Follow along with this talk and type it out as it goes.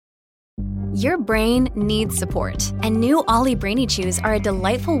Your brain needs support, and new Ollie Brainy Chews are a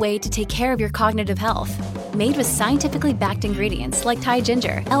delightful way to take care of your cognitive health. Made with scientifically backed ingredients like Thai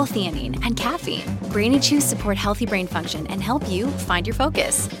ginger, L-theanine, and caffeine, Brainy Chews support healthy brain function and help you find your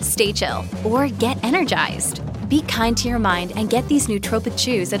focus, stay chill, or get energized. Be kind to your mind and get these nootropic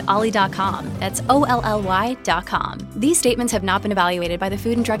chews at ollie.com. That's OLLY.com. These statements have not been evaluated by the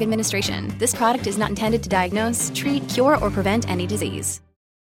Food and Drug Administration. This product is not intended to diagnose, treat, cure, or prevent any disease.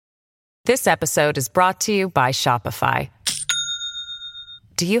 This episode is brought to you by Shopify.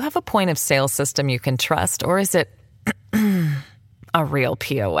 Do you have a point of sale system you can trust, or is it a real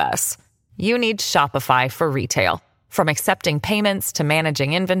POS? You need Shopify for retail. From accepting payments to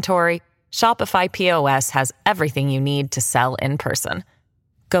managing inventory, Shopify POS has everything you need to sell in person.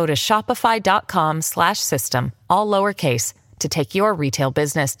 Go to shopify.com/system, all lowercase, to take your retail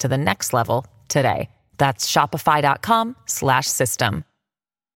business to the next level today. That's shopify.com/system.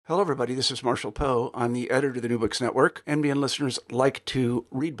 Hello, everybody. This is Marshall Poe. I'm the editor of the New Books Network. NBN listeners like to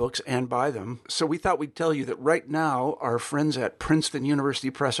read books and buy them. So we thought we'd tell you that right now, our friends at Princeton University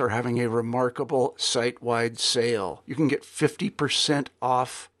Press are having a remarkable site-wide sale. You can get 50%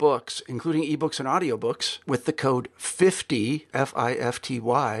 off books, including ebooks and audiobooks, with the code 50,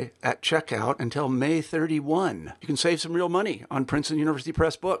 F-I-F-T-Y, at checkout until May 31. You can save some real money on Princeton University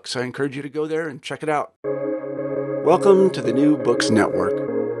Press books. I encourage you to go there and check it out. Welcome to the New Books Network.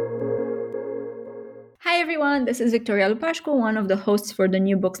 Hi everyone, this is Victoria Lupashko, one of the hosts for the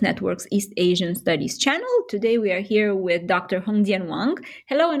New Books Network's East Asian Studies channel. Today we are here with Dr. Hongjian Wang.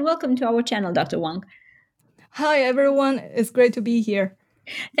 Hello and welcome to our channel, Dr. Wang. Hi everyone, it's great to be here.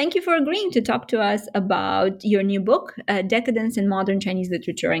 Thank you for agreeing to talk to us about your new book, Decadence in Modern Chinese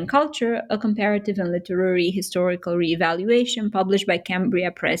Literature and Culture, a comparative and literary historical reevaluation, published by Cambria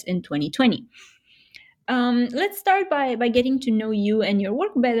Press in 2020. Let's start by getting to know you and your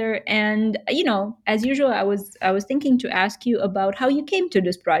work better. And, as usual, I was thinking to ask you about how you came to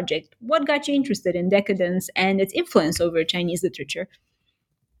this project. What got you interested in decadence and its influence over Chinese literature?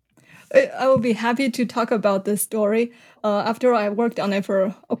 I will be happy to talk about this story. After I worked on it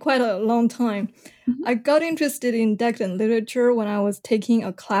for quite a long time, I got interested in decadent literature when I was taking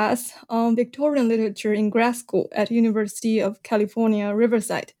a class on Victorian literature in grad school at University of California,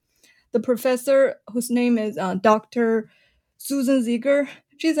 Riverside. The professor, whose name is Dr. Susan Ziegler,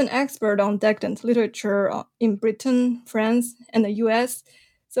 she's an expert on decadent literature in Britain, France, and the US.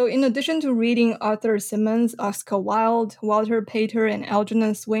 So in addition to reading Arthur Symons, Oscar Wilde, Walter Pater, and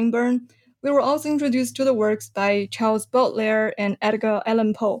Algernon Swinburne, we were also introduced to the works by Charles Baudelaire and Edgar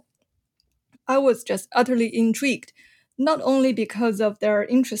Allan Poe. I was just utterly intrigued, not only because of their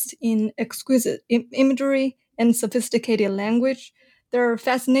interest in exquisite imagery and sophisticated language, their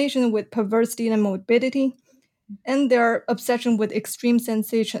fascination with perversity and morbidity, and their obsession with extreme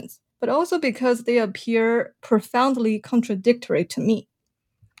sensations, but also because they appear profoundly contradictory to me.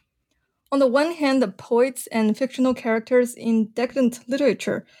 On the one hand, the poets and fictional characters in decadent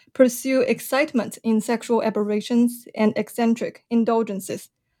literature pursue excitement in sexual aberrations and eccentric indulgences,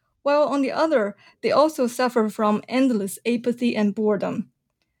 while on the other, they also suffer from endless apathy and boredom.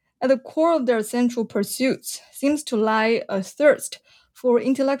 At the core of their central pursuits seems to lie a thirst for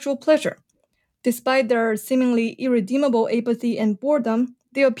intellectual pleasure. Despite their seemingly irredeemable apathy and boredom,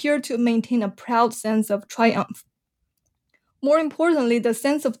 they appear to maintain a proud sense of triumph. More importantly, the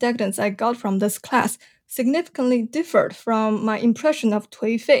sense of decadence I got from this class significantly differed from my impression of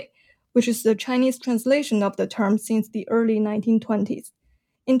Tui Fei, which is the Chinese translation of the term since the early 1920s.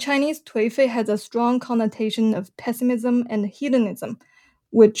 In Chinese, Tui Fei has a strong connotation of pessimism and hedonism,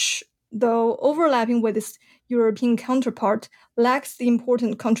 which, though overlapping with its European counterpart, lacks the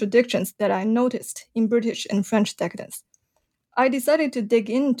important contradictions that I noticed in British and French decadence. I decided to dig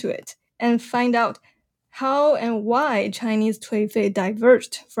into it and find out how and why Chinese Tui Fei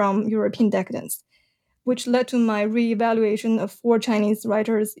diverged from European decadence, which led to my reevaluation of 4 Chinese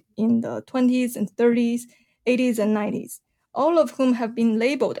writers in the 20s and 30s, 80s, and 90s, all of whom have been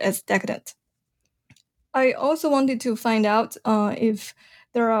labeled as decadent. I also wanted to find out if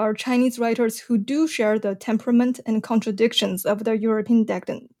there are Chinese writers who do share the temperament and contradictions of the European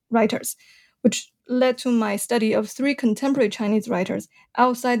decadent writers, which led to my study of 3 contemporary Chinese writers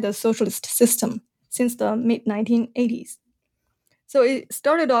outside the socialist system since the mid-1980s. So it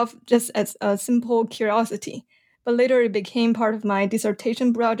started off just as a simple curiosity, but later it became part of my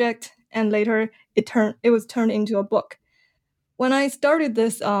dissertation project, and later it was turned into a book. When I started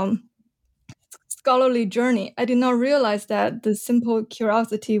this scholarly journey, I did not realize that the simple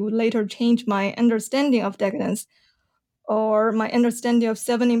curiosity would later change my understanding of decadence, or my understanding of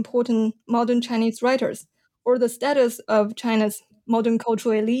 7 important modern Chinese writers, or the status of China's modern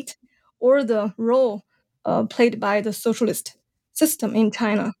cultural elite, or the role played by the socialist system in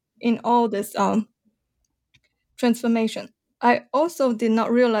China in all this transformation. I also did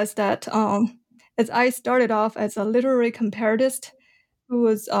not realize that as I started off as a literary comparatist who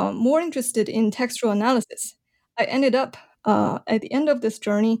was more interested in textual analysis, I ended up at the end of this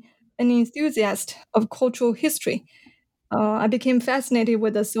journey an enthusiast of cultural history. I became fascinated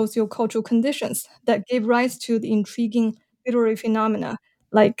with the socio-cultural conditions that gave rise to the intriguing literary phenomena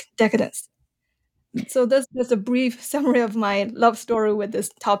like decadence. So that's just a brief summary of my love story with this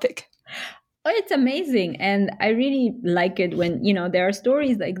topic. Oh, it's amazing. And I really like it when, there are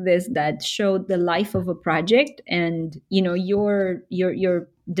stories like this that show the life of a project and, your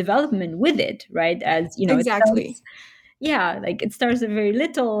development with it, right? As, Exactly. like it starts at very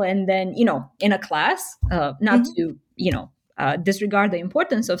little and then, in a class, not to, disregard the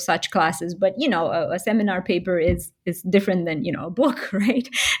importance of such classes, but, a seminar paper is different than, a book, right?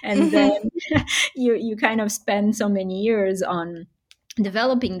 And then you kind of spend so many years on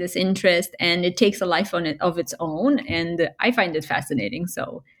developing this interest, and it takes a life on it of its own, and I find it fascinating.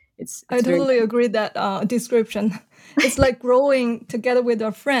 So it's I very totally agree that description. It's like growing together with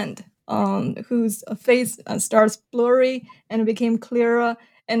a friend whose face starts blurry and became clearer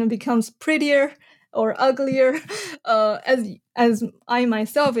and becomes prettier or uglier as I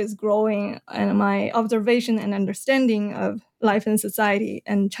myself is growing and my observation and understanding of life in society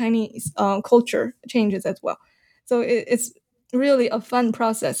and Chinese culture changes as well. So it's really a fun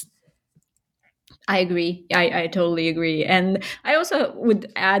process. I agree. I totally agree. And I also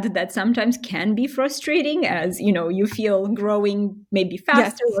would add that sometimes can be frustrating as, you feel growing maybe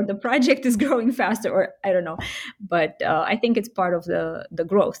faster Yes. or the project is growing faster or I don't know. But I think it's part of the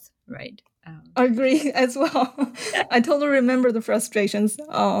growth, right? I agree as well. I totally remember the frustrations.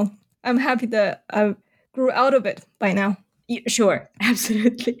 I'm happy that I grew out of it by now. Sure,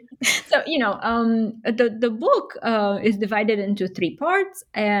 absolutely. So, the book is divided into three parts,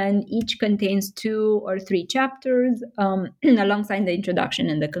 and each contains 2 or 3 chapters alongside the introduction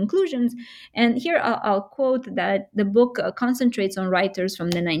and the conclusions. And here I'll quote that the book concentrates on writers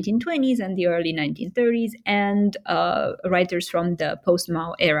from the 1920s and the early 1930s, and writers from the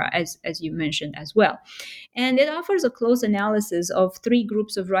post-Mao era, as you mentioned as well. And it offers a close analysis of 3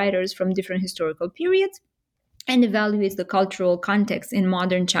 groups of writers from different historical periods and evaluates the cultural context in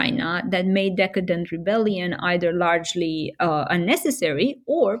modern China that made decadent rebellion either largely unnecessary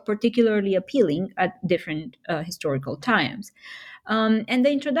or particularly appealing at different historical times. And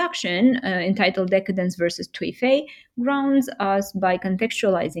the introduction, entitled Decadence versus Tui Fei, grounds us by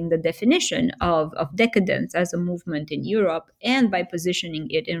contextualizing the definition of decadence as a movement in Europe and by positioning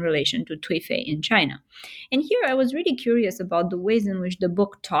it in relation to Tui Fei in China. And here I was really curious about the ways in which the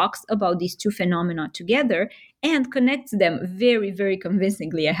book talks about these two phenomena together and connects them very, very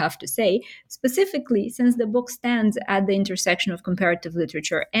convincingly, I have to say, specifically since the book stands at the intersection of comparative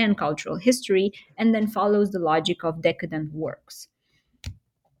literature and cultural history and then follows the logic of decadent works.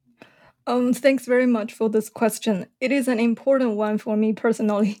 Thanks very much for this question. It is an important one for me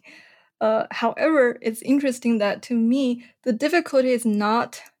personally. However, it's interesting that to me, the difficulty is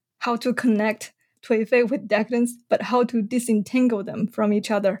not how to connect Tui Fei with decadence, but how to disentangle them from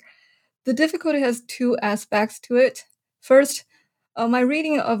each other. The difficulty has 2 aspects to it. First, my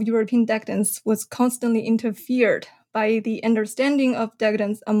reading of European decadence was constantly interfered by the understanding of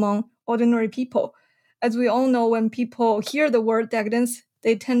decadence among ordinary people. As we all know, when people hear the word decadence,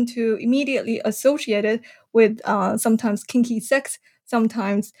 they tend to immediately associate it with sometimes kinky sex,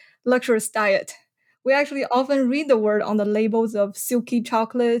 sometimes luxurious diet. We actually often read the word on the labels of silky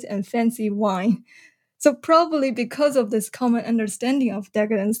chocolate and fancy wine. So probably because of this common understanding of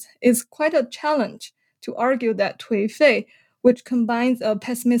decadence, it's quite a challenge to argue that Tui Fei, which combines a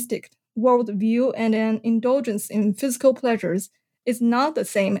pessimistic worldview and an indulgence in physical pleasures, is not the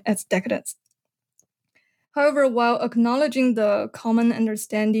same as decadence. However, while acknowledging the common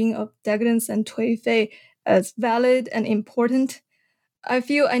understanding of decadence and Tui Fei as valid and important, I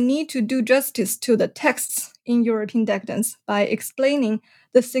feel I need to do justice to the texts in European decadence by explaining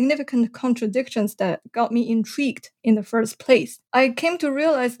the significant contradictions that got me intrigued in the first place. I came to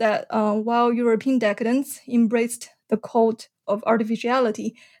realize that while European decadence embraced the cult of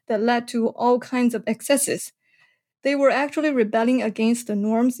artificiality that led to all kinds of excesses, they were actually rebelling against the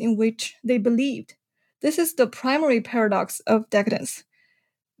norms in which they believed. This is the primary paradox of decadence.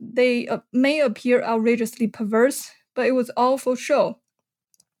 They may appear outrageously perverse, but it was all for show.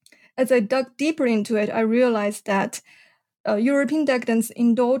 As I dug deeper into it, I realized that European decadents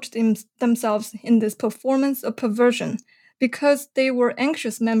indulged themselves in this performance of perversion because they were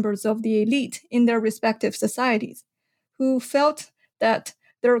anxious members of the elite in their respective societies, who felt that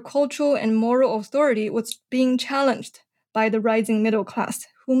their cultural and moral authority was being challenged by the rising middle class,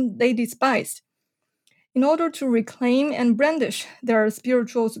 whom they despised. In order to reclaim and brandish their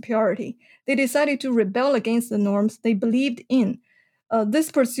spiritual superiority, they decided to rebel against the norms they believed in.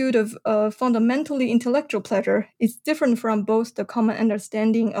 This pursuit of fundamentally intellectual pleasure is different from both the common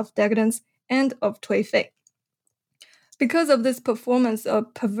understanding of decadence and of Tui Fei. Because of this performance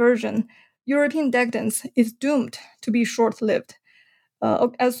of perversion, European decadence is doomed to be short-lived.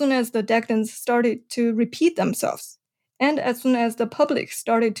 As soon as the decadents started to repeat themselves, and as soon as the public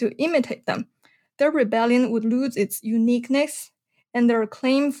started to imitate them, their rebellion would lose its uniqueness, and their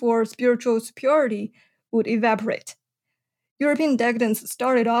claim for spiritual superiority would evaporate. European decadents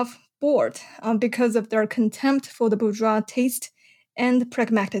started off bored because of their contempt for the bourgeois taste and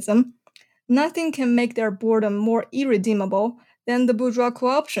pragmatism. Nothing can make their boredom more irredeemable than the bourgeois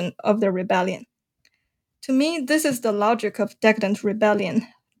co-option of their rebellion. To me, this is the logic of decadent rebellion.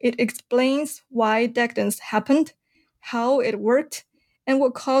 It explains why decadence happened, how it worked, and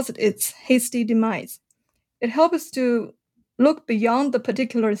what caused its hasty demise. It helps us to look beyond the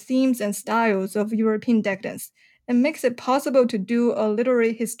particular themes and styles of European decadence and makes it possible to do a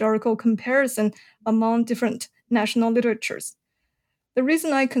literary historical comparison among different national literatures. The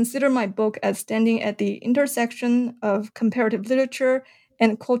reason I consider my book as standing at the intersection of comparative literature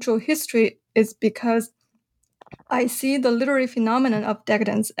and cultural history is because I see the literary phenomenon of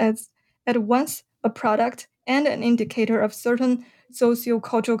decadence as at once a product and an indicator of certain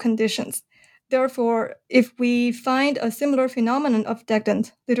socio-cultural conditions. Therefore, if we find a similar phenomenon of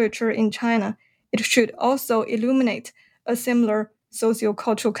decadent literature in China, it should also illuminate a similar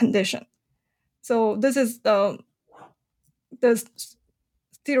socio-cultural condition. So this is the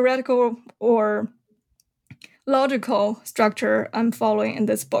theoretical or logical structure I'm following in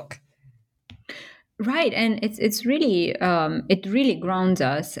this book. Right, and it's really it really grounds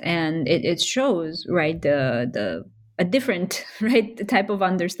us, and it shows, right, the a different, right, type of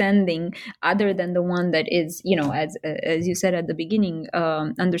understanding other than the one that is, as you said at the beginning,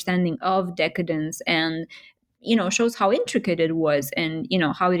 understanding of decadence, and shows how intricate it was, and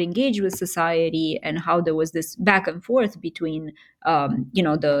how it engaged with society, and how there was this back and forth between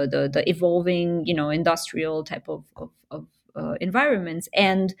the evolving industrial type of environments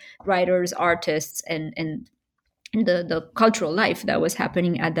and writers, artists, and the cultural life that was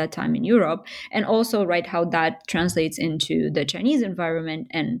happening at that time in Europe, and also, right, how that translates into the Chinese environment,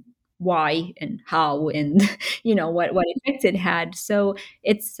 and why and how, and what effects it had. So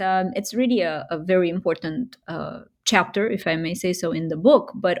it's really a very important chapter, if I may say so, in the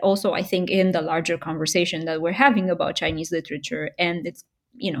book, but also I think in the larger conversation that we're having about Chinese literature and its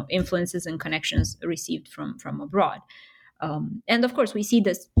influences and connections received from abroad. And of course, we see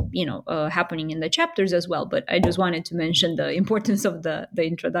this, happening in the chapters as well. But I just wanted to mention the importance of the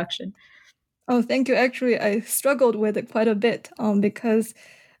introduction. Oh, thank you. Actually, I struggled with it quite a bit because,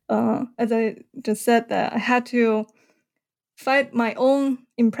 as I just said, that I had to fight my own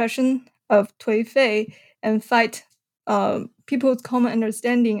impression of Tui Fei and fight people's common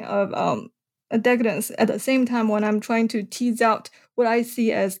understanding of a decadence at the same time when I'm trying to tease out what I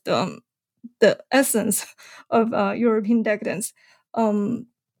see as the essence of European decadence.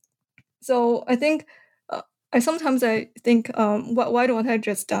 So I think I sometimes think why don't I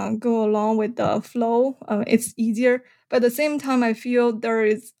just go along with the flow? It's easier. But at the same time, I feel there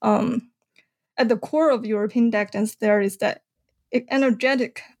is at the core of European decadence there is that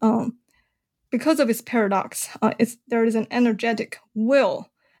energetic because of its paradox. There is an energetic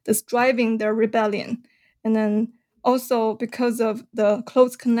will that's driving their rebellion, and then also because of the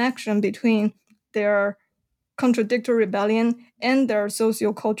close connection between their contradictory rebellion and their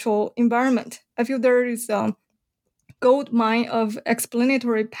socio-cultural environment. I feel there is a gold mine of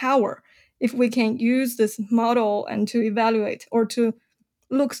explanatory power if we can use this model and to evaluate or to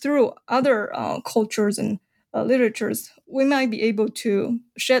look through other cultures and literatures. We might be able to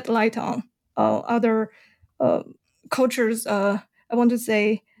shed light on other cultures. I want to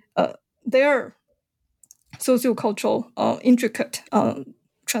say their sociocultural intricate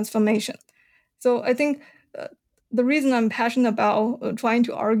transformation. So I think the reason I'm passionate about trying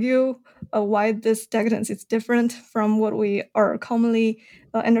to argue why this decadence is different from what we are commonly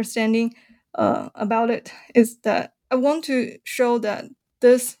understanding about it is that I want to show that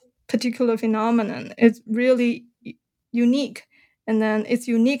this particular phenomenon is really unique, and then its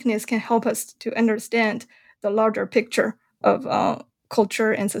uniqueness can help us to understand the larger picture of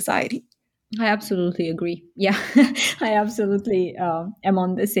culture and society. I absolutely agree. Yeah, I absolutely am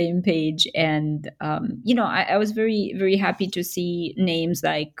on the same page. And, I was very, very happy to see names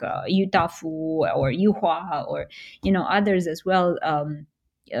like Yu Dafu or Yu Hua or, others as well,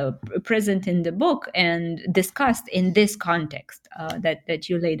 present in the book and discussed in this context that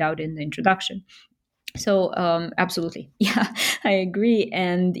you laid out in the introduction. So absolutely, yeah, I agree.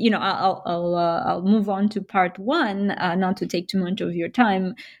 And I'll move on to part one, not to take too much of your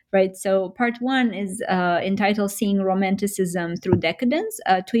time, right? So part one is entitled "Seeing Romanticism Through Decadence: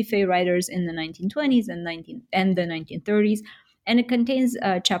 Tui Writers in the 1920s and the 1930s." And it contains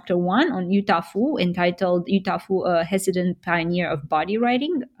chapter one on Yu Ta-fu, entitled "Yu Ta-fu, a Hesitant Pioneer of Body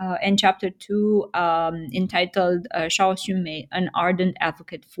Writing," and chapter two entitled "Shao Xunmei, an Ardent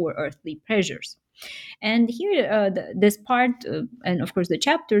Advocate for Earthly Pleasures." And here, this part, and of course the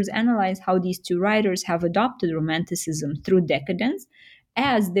chapters, analyze how these two writers have adopted Romanticism through decadence,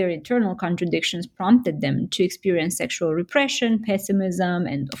 as their internal contradictions prompted them to experience sexual repression, pessimism,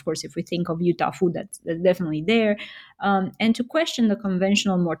 and of course, if we think of Yu Ta-fu, that's definitely there, and to question the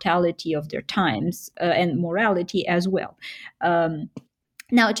conventional mortality of their times and morality as well.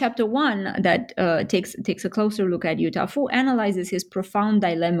 Now, chapter one that takes a closer look at Yu Ta-fu analyzes his profound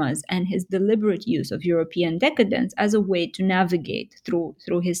dilemmas and his deliberate use of European decadence as a way to navigate through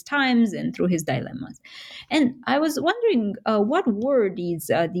his times and through his dilemmas. And I was wondering, what were these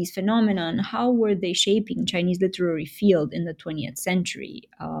phenomena, and how were they shaping Chinese literary field in the 20th century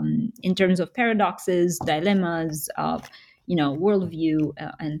in terms of paradoxes, dilemmas, worldview,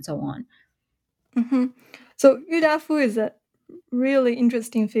 and so on. Mm-hmm. So Yu Ta-fu is a really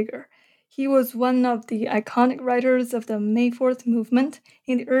interesting figure. He was one of the iconic writers of the May 4th movement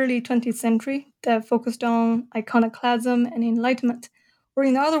in the early 20th century that focused on iconoclasm and enlightenment. Or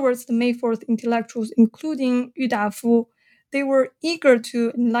in other words, the May 4th intellectuals, including Yu Ta-fu, they were eager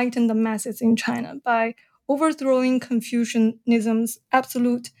to enlighten the masses in China by overthrowing Confucianism's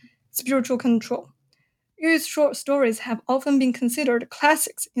absolute spiritual control. Yu's short stories have often been considered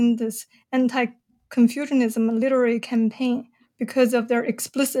classics in this anti-Confucianism literary campaign because of their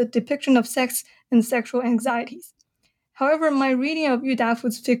explicit depiction of sex and sexual anxieties. However, my reading of Yu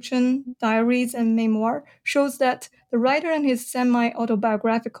Ta-fu's fiction, diaries, and memoir shows that the writer and his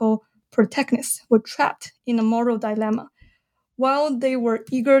semi-autobiographical protagonists were trapped in a moral dilemma. While they were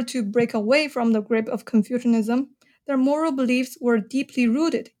eager to break away from the grip of Confucianism, their moral beliefs were deeply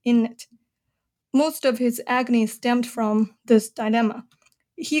rooted in it. Most of his agony stemmed from this dilemma.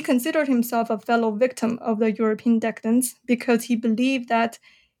 He considered himself a fellow victim of the European decadence because he believed that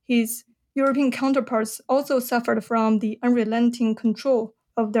his European counterparts also suffered from the unrelenting control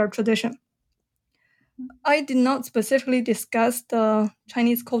of their tradition. I did not specifically discuss the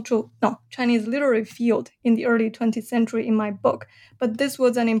Chinese literary field in the early 20th century in my book, but this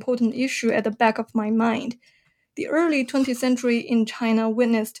was an important issue at the back of my mind. The early 20th century in China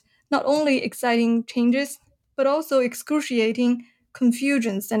witnessed not only exciting changes, but also excruciating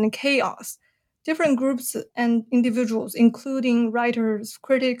confusions and chaos. Different groups and individuals, including writers,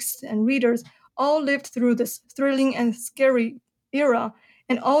 critics, and readers, all lived through this thrilling and scary era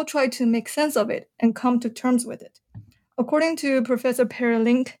and all tried to make sense of it and come to terms with it. According to Professor Perry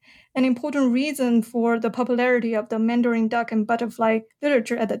Link, an important reason for the popularity of the Mandarin duck and butterfly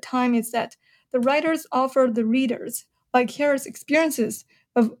literature at the time is that the writers offered the readers vicarious experiences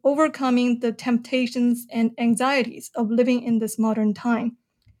of overcoming the temptations and anxieties of living in this modern time.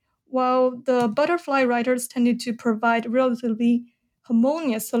 While the butterfly writers tended to provide relatively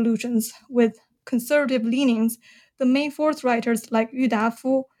harmonious solutions with conservative leanings, the May 4th writers like Yu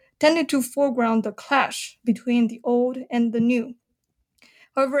Ta-fu tended to foreground the clash between the old and the new.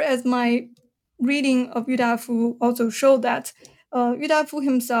 However, as my reading of Yu Ta-fu also showed that Yu Ta-fu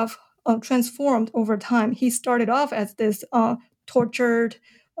himself transformed over time. He started off as this tortured,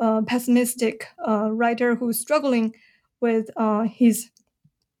 pessimistic writer who's struggling with his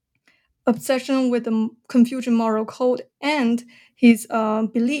obsession with the Confucian moral code and his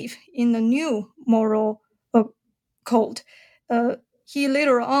belief in the new moral code. He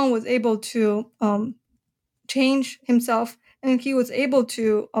later on was able to change himself, and he was able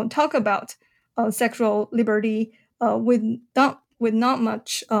to talk about sexual liberty with not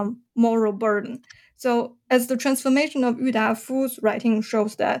much moral burden. So as the transformation of Yu Ta-fu's writing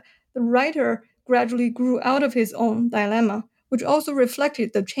shows that the writer gradually grew out of his own dilemma, which also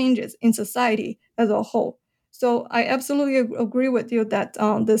reflected the changes in society as a whole. So I absolutely agree with you that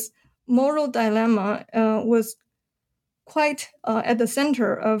this moral dilemma was quite at the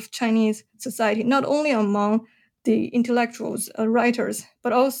center of Chinese society, not only among the intellectuals, writers,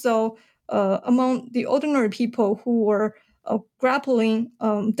 but also among the ordinary people who were grappling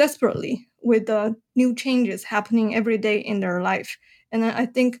desperately with the new changes happening every day in their life. And I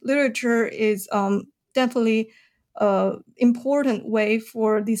think literature is definitely an important way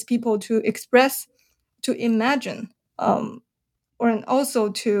for these people to express, to imagine, and also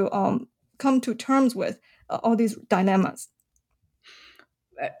to come to terms with all these dilemmas.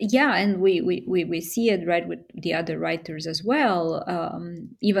 Yeah, and we see it right with the other writers as well.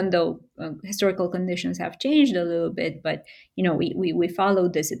 Even though historical conditions have changed a little bit, but we follow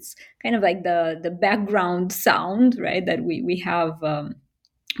this. It's kind of like the background sound, right? That we have.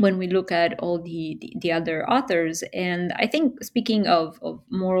 When we look at all the other authors. And I think, speaking of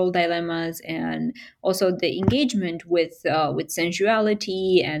moral dilemmas and also the engagement with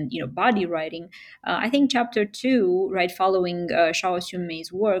sensuality and body writing, I think chapter 2, right, following Shao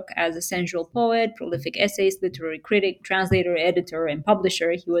Xunmei's work as a sensual poet, prolific essayist, literary critic, translator, editor, and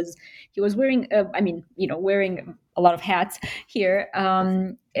publisher. He was wearing wearing a lot of hats here.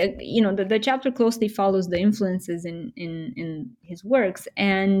 The chapter closely follows the influences in his works,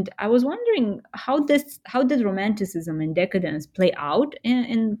 and I was wondering how did romanticism and decadence play out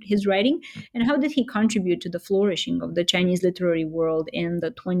in his writing, and how did he contribute to the flourishing of the Chinese literary world in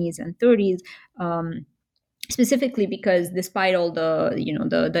the 20s and 30s, specifically because despite all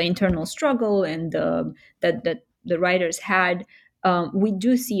the internal struggle and that the writers had, we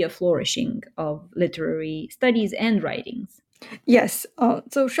do see a flourishing of literary studies and writings. Yes,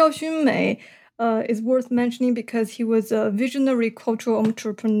 so Shao Xunmei is worth mentioning because he was a visionary cultural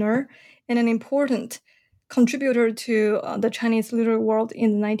entrepreneur and an important contributor to the Chinese literary world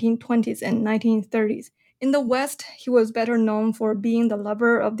in the 1920s and 1930s. In the West, he was better known for being the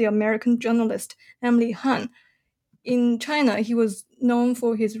lover of the American journalist Emily Han. In China, he was known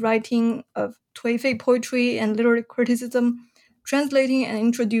for his writing of Tuifei poetry and literary criticism, translating and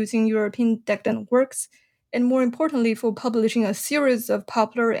introducing European decadent works, and more importantly, for publishing a series of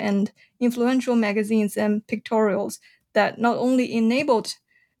popular and influential magazines and pictorials that not only enabled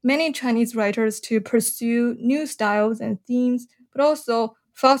many Chinese writers to pursue new styles and themes, but also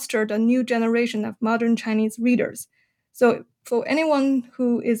fostered a new generation of modern Chinese readers. So, for anyone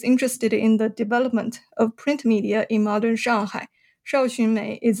who is interested in the development of print media in modern Shanghai, Shao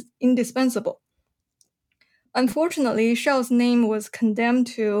Xunmei is indispensable. Unfortunately, Shao's name was condemned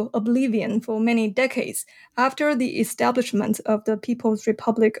to oblivion for many decades after the establishment of the People's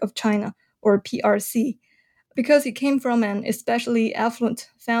Republic of China, or PRC, because he came from an especially affluent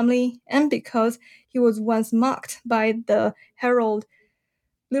family and because he was once mocked by the herald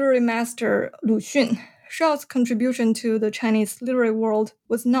literary master Lu Xun. Shao's contribution to the Chinese literary world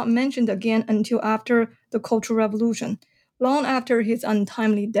was not mentioned again until after the Cultural Revolution, long after his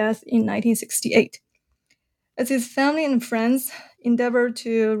untimely death in 1968. As his family and friends endeavored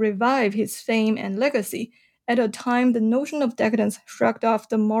to revive his fame and legacy, at a time the notion of decadence shrugged off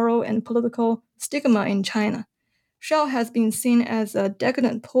the moral and political stigma in China. Shao has been seen as a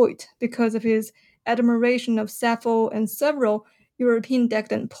decadent poet because of his admiration of Sappho and several European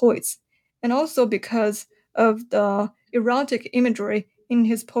decadent poets, and also because of the erotic imagery in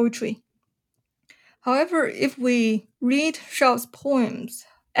his poetry. However, if we read Shao's poems,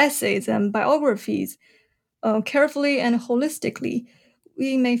 essays, and biographies carefully and holistically,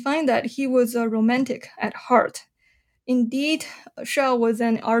 we may find that he was a romantic at heart. Indeed, Shao was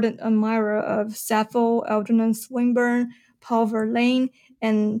an ardent admirer of Sappho, Algernon Swinburne, Paul Verlaine,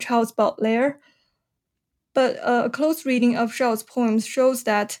 and Charles Baudelaire. But a close reading of Shao's poems shows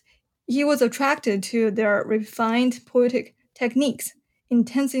that he was attracted to their refined poetic techniques,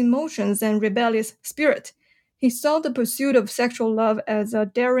 intense emotions, and rebellious spirit. He saw the pursuit of sexual love as a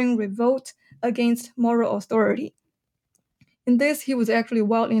daring revolt against moral authority. In this, he was actually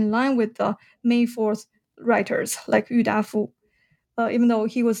well in line with the May 4th writers like Yu Dafu, even though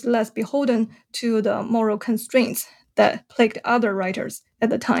he was less beholden to the moral constraints that plagued other writers at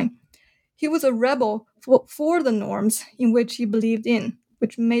the time. He was a rebel for the norms in which he believed in,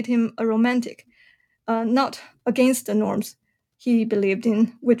 which made him a romantic, not against the norms he believed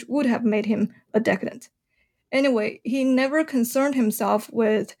in, which would have made him a decadent. Anyway, he never concerned himself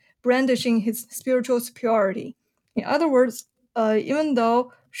with brandishing his spiritual superiority. In other words, even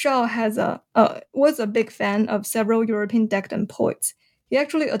though Shao was a big fan of several European decadent poets, he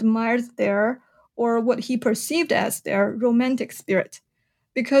actually admired their, or what he perceived as their, romantic spirit,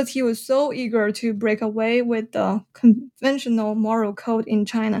 because he was so eager to break away with the conventional moral code in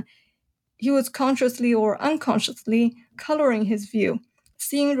China. He was consciously or unconsciously coloring his view,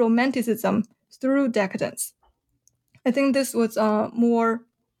 seeing romanticism through decadence. I think this was more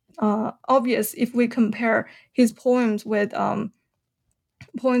obvious if we compare his poems with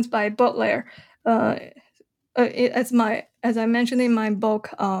poems by Baudelaire. As I mentioned in my book,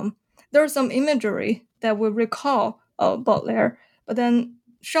 there's some imagery that will recall Baudelaire, but then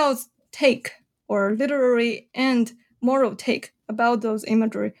Shao's take, or literary and moral take, about those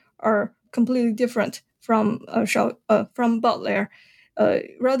imagery are completely different from Baudelaire,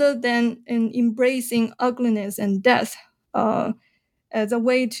 rather than in embracing ugliness and death as a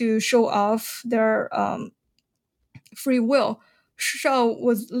way to show off their free will. Shao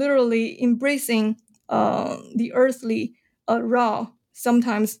was literally embracing the earthly, raw,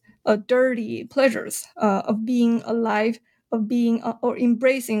 sometimes dirty pleasures of being alive, of being or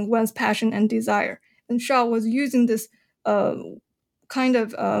embracing one's passion and desire. And Shao was using this kind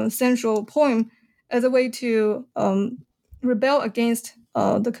of sensual poem as a way to rebel against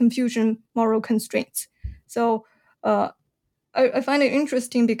the Confucian moral constraints. So I find it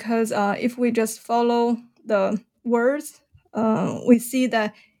interesting because if we just follow the words, we see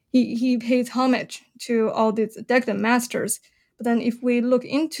that he pays homage to all these decadent masters. But then if we look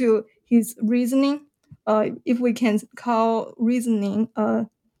into his reasoning, if we can call reasoning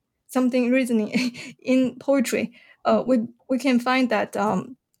something reasoning in poetry, we can find that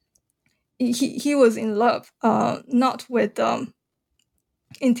he was in love, not with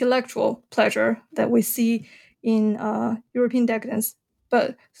intellectual pleasure that we see in European decadence,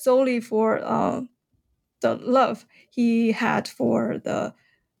 but solely for the love he had for the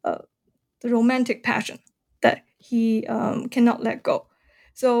romantic passion that he cannot let go.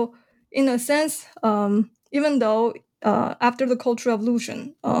 So, in a sense, even though after the Cultural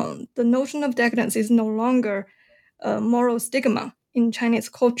Revolution, the notion of decadence is no longer a moral stigma in Chinese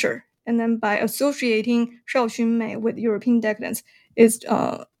culture, and then by associating Shao Xunmei with European decadence is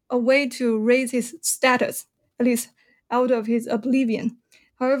a way to raise his status, at least out of his oblivion.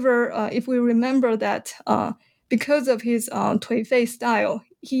 However, if we remember that because of his Tui Fei style,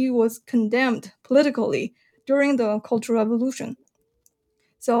 he was condemned politically during the Cultural Revolution.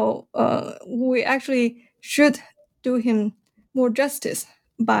 So we actually should do him more justice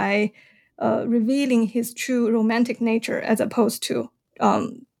by revealing his true romantic nature as opposed to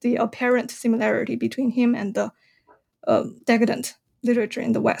the apparent similarity between him and the decadent literature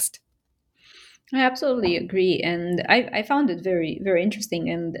in the West. I absolutely agree, and I found it very, very interesting.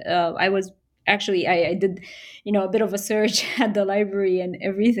 And I was actually I did, a bit of a search at the library and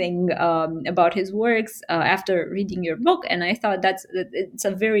everything about his works after reading your book, and I thought that it's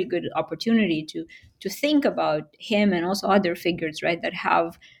a very good opportunity to think about him and also other figures, right, that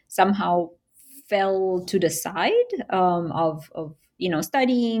have somehow fell to the side of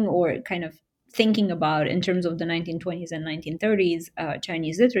studying or kind of thinking about in terms of the 1920s and 1930s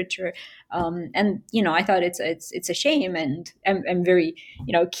Chinese literature, and I thought it's a shame, and I'm very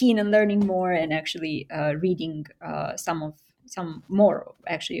keen on learning more and actually reading some more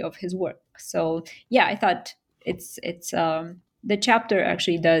actually of his work. So yeah, I thought it's the chapter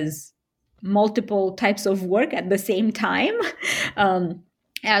actually does multiple types of work at the same time.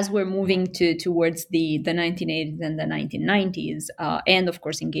 As we're moving towards the 1980s and the 1990s, and of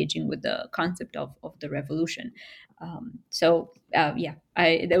course engaging with the concept of the revolution. That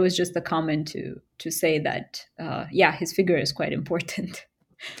was just a comment to say that his figure is quite important.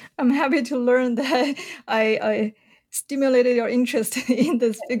 I'm happy to learn that I stimulated your interest in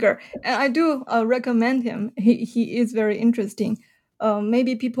this figure, and I do recommend him. He is very interesting.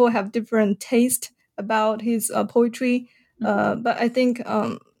 Maybe people have different taste about his poetry. But I think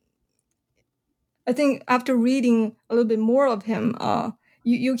after reading a little bit more of him,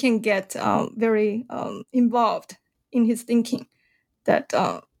 you can get very involved in his thinking. That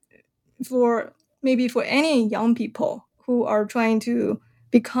for any young people who are trying to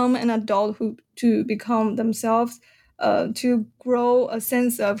become an adult, to become themselves, to grow a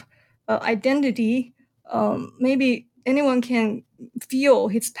sense of identity, maybe anyone can feel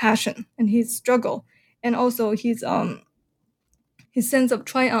his passion and his struggle, and also his sense of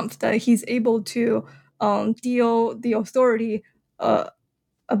triumph that he's able to deal the authority a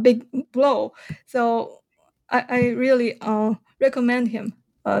big blow. So I really recommend him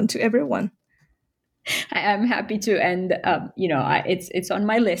to everyone. I'm happy to, and it's on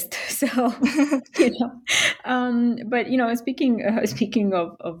my list. So but speaking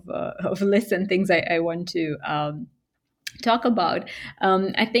of lists and things, I want to talk about.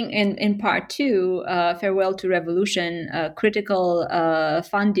 I think in part 2, Farewell to Revolution, critical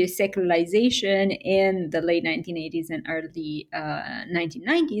fin de secularization in the late 1980s and early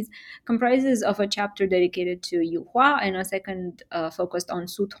 1990s, comprises of a chapter dedicated to Yu Hua and a second focused on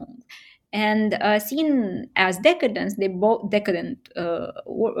Su Tong. And seen as decadent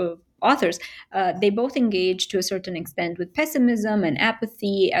authors, they both engage to a certain extent with pessimism and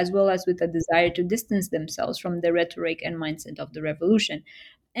apathy, as well as with a desire to distance themselves from the rhetoric and mindset of the revolution.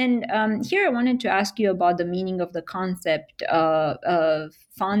 And here I wanted to ask you about the meaning of the concept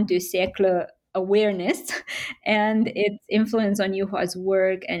fin de siècle awareness and its influence on Yu Hua's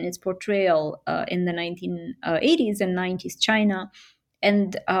work and its portrayal in the 1980s and 90s China.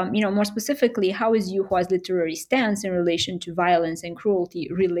 And more specifically, how is Yu Hua's literary stance in relation to violence and cruelty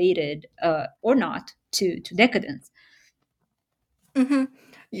related or not to decadence? Mm-hmm.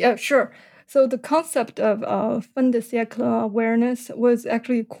 Yeah, sure. So the concept of fin de siècle awareness was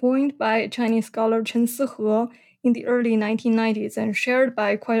actually coined by Chinese scholar Chen Sihe in the early 1990s and shared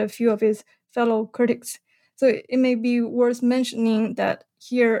by quite a few of his fellow critics. So it may be worth mentioning that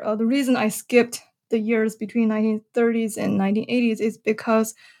here, the reason I skipped the years between 1930s and 1980s is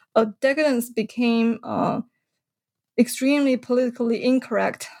because decadence became extremely politically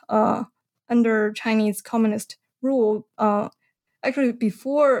incorrect under Chinese communist rule. Actually,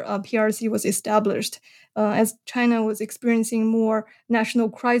 before PRC was established, as China was experiencing more national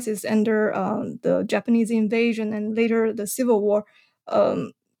crisis under the Japanese invasion and later the Civil War,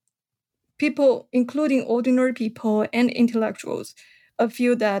 people, including ordinary people and intellectuals,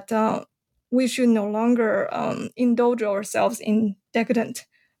 feel that we should no longer indulge ourselves in decadent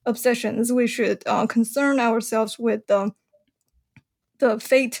obsessions. We should concern ourselves with the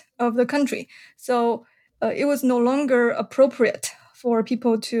fate of the country. So it was no longer appropriate for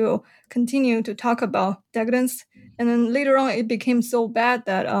people to continue to talk about decadence. And then later on, it became so bad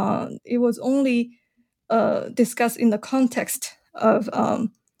that it was only discussed in the context of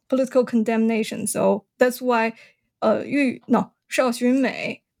political condemnation. So that's why Shao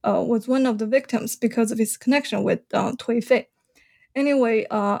Xunmei was one of the victims because of his connection with Tui Fei. Anyway,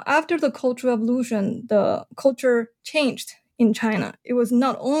 after the Cultural Revolution, the culture changed in China. It was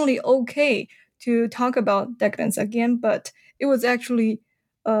not only okay to talk about decadence again, but it was actually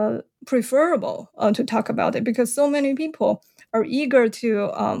preferable to talk about it because so many people are eager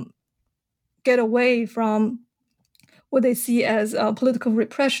to get away from what they see as political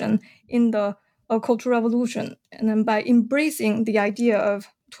repression in the Cultural Revolution. And then by embracing the idea of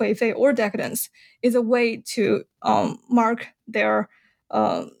Tui Fei or decadence is a way to mark their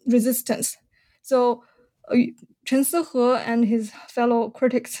resistance. So Chen Sihe and his fellow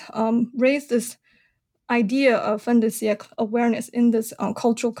critics raised this idea of fin de siècle awareness in this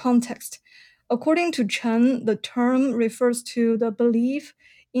cultural context. According to Chen, the term refers to the belief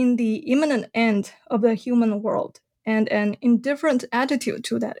in the imminent end of the human world and an indifferent attitude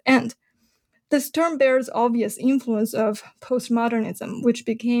to that end. This term bears obvious influence of postmodernism, which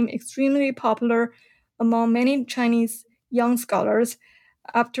became extremely popular among many Chinese young scholars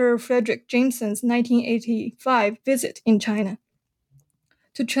after Frederick Jameson's 1985 visit in China.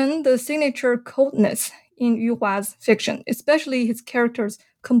 To Chen, the signature coldness in Yu Hua's fiction, especially his character's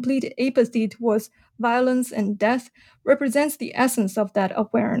complete apathy towards violence and death, represents the essence of that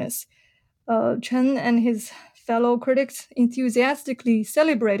awareness. Chen and his fellow critics enthusiastically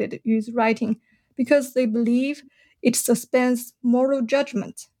celebrated Yu's writing because they believe it suspends moral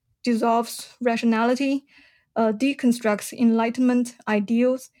judgment, dissolves rationality, deconstructs Enlightenment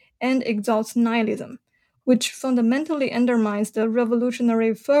ideals, and exalts nihilism, which fundamentally undermines the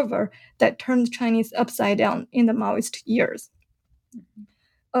revolutionary fervor that turned Chinese upside down in the Maoist years.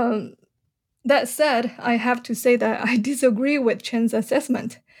 That said, I have to say that I disagree with Chen's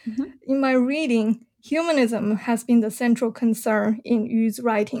assessment. Mm-hmm. In my reading, humanism has been the central concern in Yu's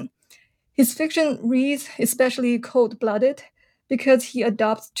writing. His fiction reads especially cold-blooded because he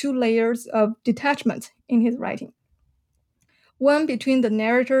adopts two layers of detachment in his writing. One between the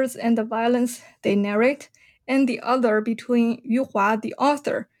narrators and the violence they narrate, and the other between Yu Hua, the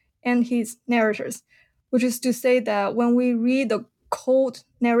author, and his narrators, which is to say that when we read the cold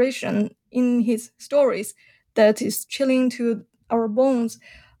narration in his stories that is chilling to our bones,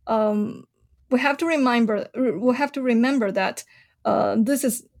 we have to remember that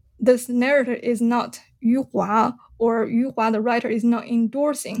this narrator is not Yu Hua, or Yu Hua, the writer, is not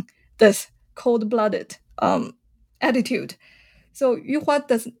endorsing this cold-blooded attitude. So Yu Hua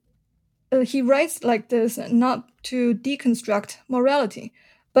he writes like this not to deconstruct morality,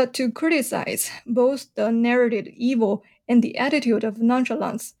 but to criticize both the narrated evil and the attitude of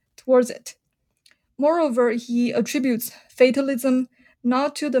nonchalance towards it. Moreover, he attributes fatalism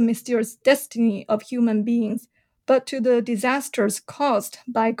not to the mysterious destiny of human beings, but to the disasters caused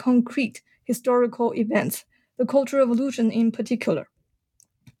by concrete historical events, the Cultural Revolution in particular.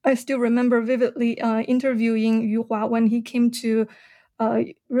 I still remember vividly interviewing Yu Hua when he came to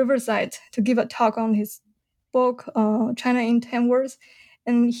Riverside to give a talk on his book, China in 10 Words.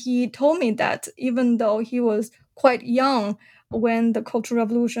 And he told me that even though he was quite young when the Cultural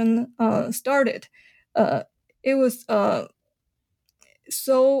Revolution started, it was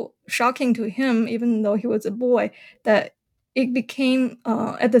so shocking to him, even though he was a boy, that it became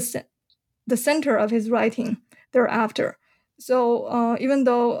at the the center of his writing thereafter. So even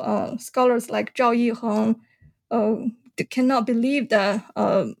though scholars like Zhao Yiheng cannot believe that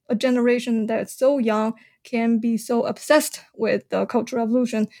a generation that's so young can be so obsessed with the Cultural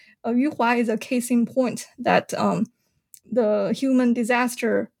Revolution, Yu Hua is a case in point that the human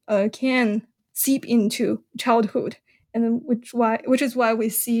disaster can seep into childhood, and which is why we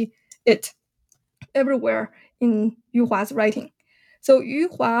see it everywhere in Yu Hua's writing. So Yu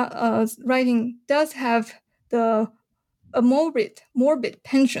Hua's writing does have a morbid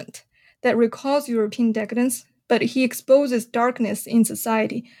penchant that recalls European decadence, but he exposes darkness in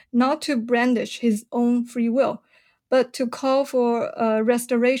society, not to brandish his own free will, but to call for a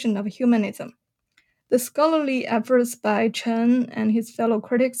restoration of humanism. The scholarly efforts by Chen and his fellow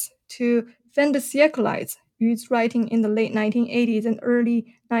critics to fin de siècleize Yu's writing in the late 1980s and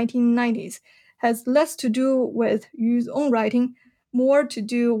early 1990s has less to do with Yu's own writing, more to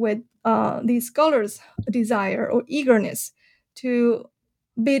do with the scholars' desire or eagerness to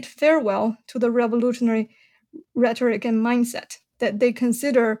bid farewell to the revolutionary rhetoric and mindset that they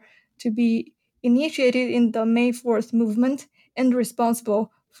consider to be initiated in the May 4th movement and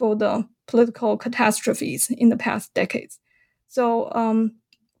responsible for the political catastrophes in the past decades. So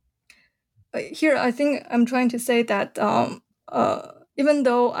here I think I'm trying to say that even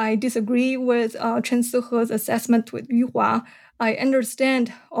though I disagree with Chen Sihe's assessment with Yu Hua, I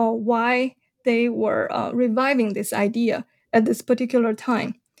understand why they were reviving this idea at this particular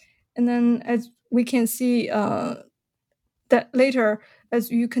time. And then as we can see that later, as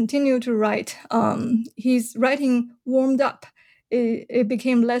you continue to write, his writing warmed up. It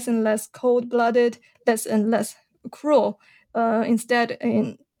became less and less cold-blooded, less and less cruel. Instead,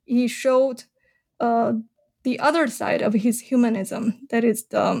 he showed the other side of his humanism, that is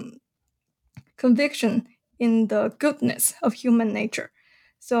the conviction in the goodness of human nature.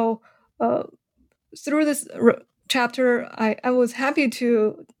 So through this chapter, I was happy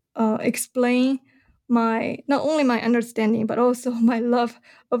to explain not only my understanding, but also my love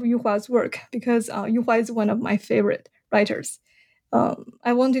of Yu Hua's work, because Yu Hua is one of my favorite writers.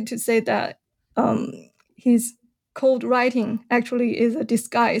 I wanted to say that his cold writing actually is a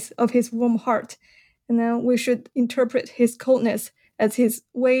disguise of his warm heart, and then we should interpret his coldness as his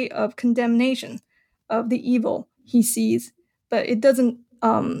way of condemnation of the evil he sees, but it doesn't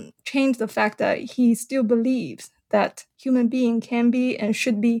change the fact that he still believes that human being can be and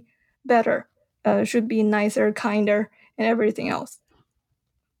should be better, should be nicer, kinder, and everything else.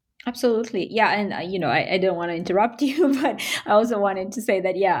 Absolutely. Yeah. And, I don't want to interrupt you, but I also wanted to say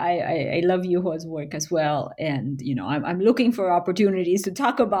that, I love Yu Hua's work as well. And, I'm looking for opportunities to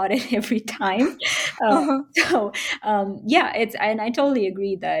talk about it every time. And I totally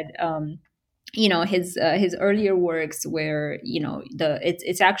agree that, his earlier works where,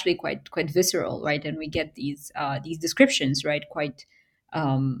 it's actually quite visceral, right? And we get these descriptions, right? Quite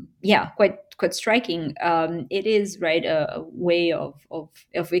striking. It is, right, a way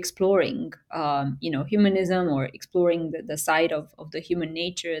of exploring humanism, or exploring the side of the human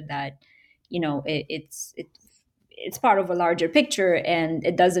nature that it's part of a larger picture, and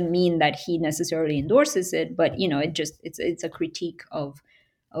it doesn't mean that he necessarily endorses it, but it's a critique of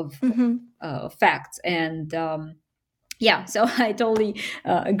facts. And so I totally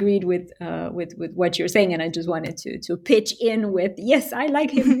agreed with what you're saying, and I just wanted to pitch in with, yes, I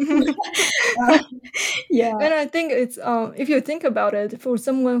like him. And I think it's if you think about it, for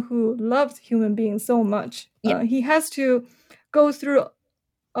someone who loves human beings so much, he has to go through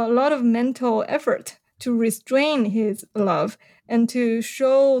a lot of mental effort to restrain his love and to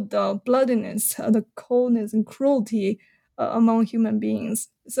show the bloodiness, the coldness and cruelty among human beings.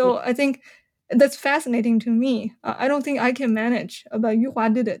 So I think that's fascinating to me. I don't think I can manage, but Yu Hua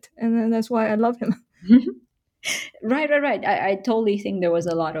did it, and then that's why I love him. Right. I totally think there was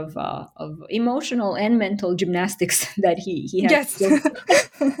a lot of emotional and mental gymnastics that he had. Yes.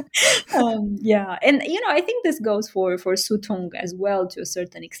 And I think this goes for Su Tong as well, to a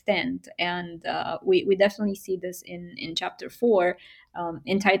certain extent, and we definitely see this in chapter 4,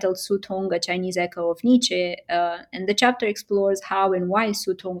 entitled Su Tong, a Chinese echo of Nietzsche, and the chapter explores how and why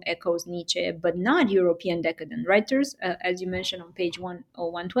Su Tong echoes Nietzsche, but not European decadent writers, as you mentioned on page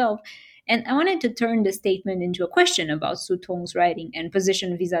 112. And I wanted to turn the statement into a question about Su Tong's writing and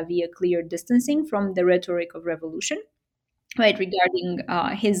position vis-a-vis a clear distancing from the rhetoric of revolution, right? Regarding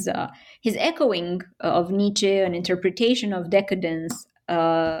his echoing of Nietzsche, an interpretation of decadence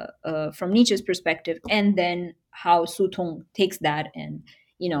from Nietzsche's perspective, and then how Su Tong takes that and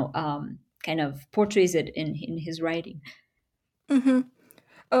kind of portrays it in his writing. Mm-hmm.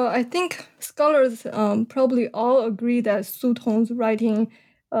 I think scholars probably all agree that Su Tong's writing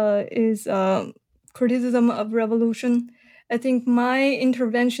is criticism of revolution. I think my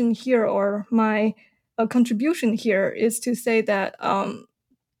intervention here, or my contribution here, is to say that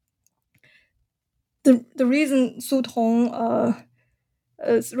the reason Su Tong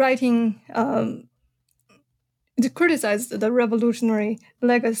is writing to criticize the revolutionary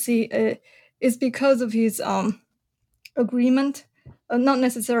legacy is because of his agreement, not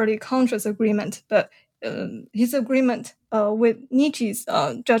necessarily conscious agreement, but his agreement with Nietzsche's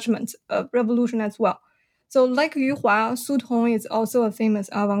judgment of revolution as well. So, like Yu Hua, Su Tong is also a famous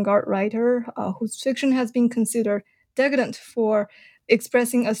avant-garde writer whose fiction has been considered decadent for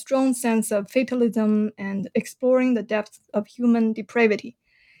expressing a strong sense of fatalism and exploring the depths of human depravity.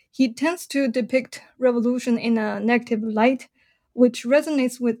 He tends to depict revolution in a negative light, which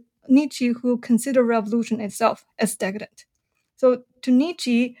resonates with Nietzsche, who considered revolution itself as decadent. So, to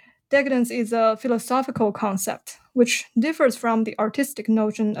Nietzsche, decadence is a philosophical concept, which differs from the artistic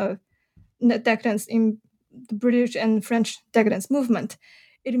notion of decadence in the British and French decadence movement.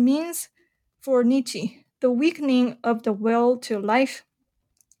 It means, for Nietzsche, the weakening of the will to life,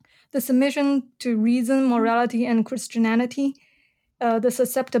 the submission to reason, morality, and Christianity, the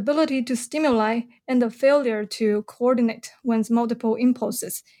susceptibility to stimuli, and the failure to coordinate one's multiple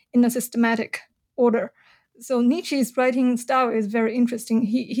impulses in a systematic order. So Nietzsche's writing style is very interesting.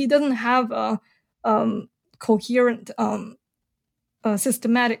 He doesn't have a coherent,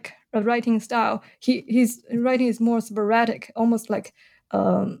 systematic writing style. His writing is more sporadic, almost like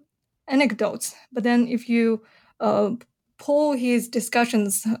anecdotes. But then if you pull his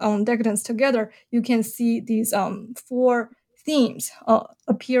discussions on decadence together, you can see these four themes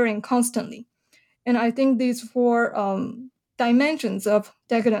appearing constantly. And I think these four dimensions of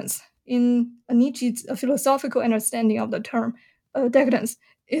decadence in Nietzsche's philosophical understanding of the term decadence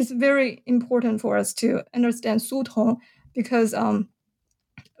is very important for us to understand Su Tong, because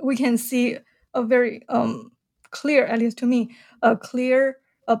we can see a very clear, at least to me, a clear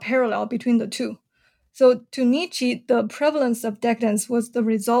parallel between the two. So to Nietzsche, the prevalence of decadence was the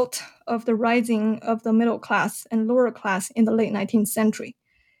result of the rising of the middle class and lower class in the late 19th century.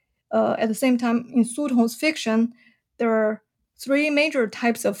 At the same time, in Su Tong's fiction, there are three major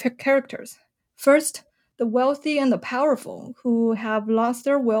types of characters. First, the wealthy and the powerful who have lost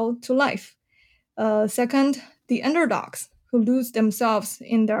their will to life. Second, the underdogs who lose themselves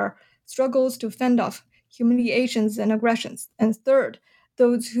in their struggles to fend off humiliations and aggressions. And third,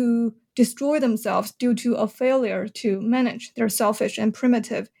 those who destroy themselves due to a failure to manage their selfish and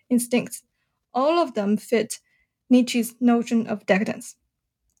primitive instincts. All of them fit Nietzsche's notion of decadence.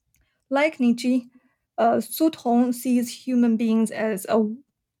 Like Nietzsche, Su Tong sees human beings as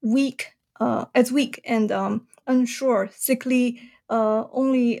weak and unsure, sickly,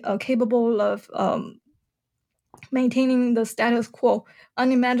 only capable of maintaining the status quo,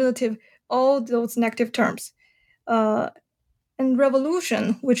 unimaginative, all those negative terms. And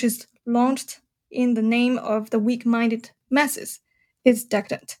revolution, which is launched in the name of the weak-minded masses, is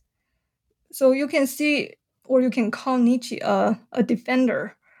decadent. So you can see, or you can call Nietzsche a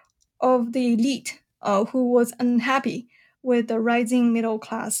defender of the elite who was unhappy with the rising middle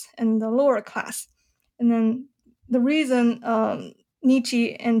class and the lower class. And then the reason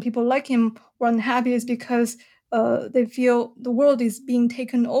Nietzsche and people like him were unhappy is because they feel the world is being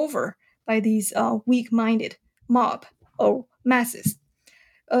taken over by these weak-minded mob or masses.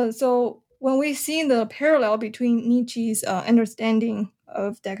 So when we see the parallel between Nietzsche's understanding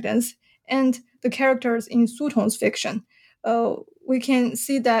of decadence and the characters in Su Tong's fiction, we can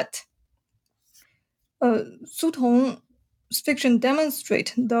see that Su Tong's fiction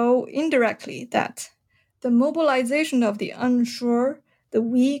demonstrate, though indirectly, that the mobilization of the unsure, the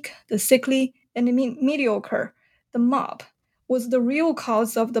weak, the sickly, and the mediocre, the mob, was the real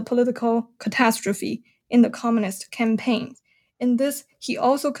cause of the political catastrophe in the communist campaign. In this, he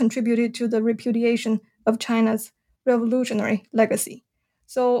also contributed to the repudiation of China's revolutionary legacy.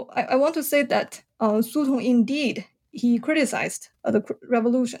 So I want to say that Su Tong indeed, he criticized the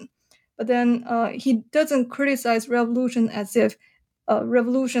revolution, but then he doesn't criticize revolution as if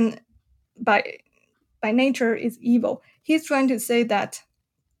revolution by nature is evil. He's trying to say that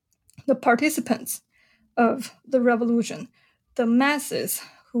the participants of the revolution, the masses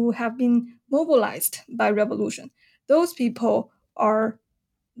who have been mobilized by revolution, those people are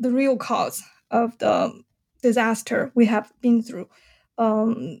the real cause of the disaster we have been through.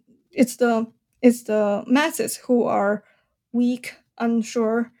 It's the masses who are weak,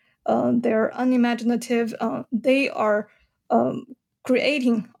 unsure, they're unimaginative. They are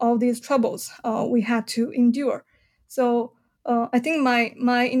creating all these troubles we had to endure. So I think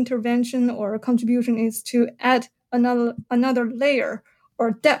my intervention or contribution is to add another layer or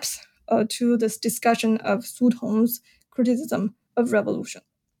depth to this discussion of Su Tong's criticism of revolution.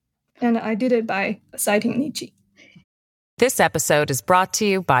 And I did it by citing Nietzsche. This episode is brought to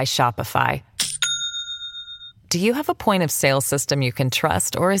you by Shopify. Do you have a point of sale system you can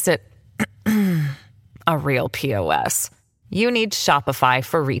trust, or is it a real POS? You need Shopify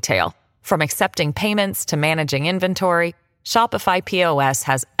for retail. From accepting payments to managing inventory, Shopify POS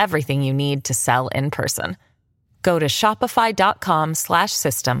has everything you need to sell in person. Go to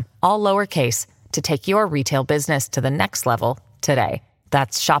shopify.com/system, all lowercase, to take your retail business to the next level today.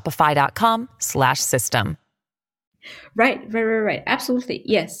 That's shopify.com/system. Right. Absolutely,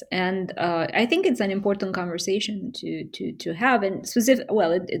 yes. And I think it's an important conversation to have, and specific.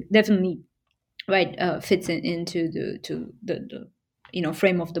 Well, it definitely fits into the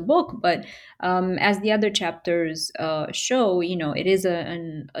frame of the book. But as the other chapters show, it is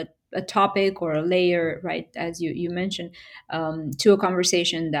a topic or a layer, right, as you mentioned, to a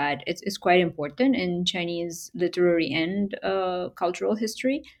conversation that it's quite important in Chinese literary and cultural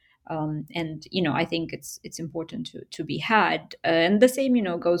history. And I think it's important to be had, and the same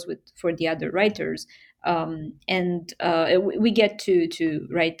goes for the other writers. And we get to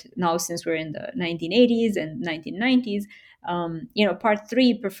right now, since we're in the 1980s and 1990s. Part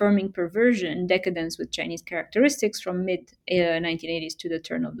 3, Performing Perversion, Decadence with Chinese Characteristics, from mid 1980s to the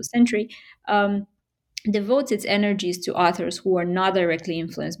turn of the century, devotes its energies to authors who are not directly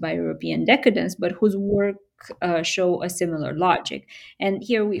influenced by European decadence, but whose work show a similar logic. And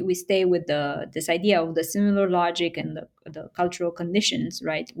here we stay with this idea of the similar logic and the cultural conditions,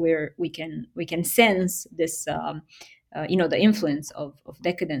 right, where we can sense this the influence of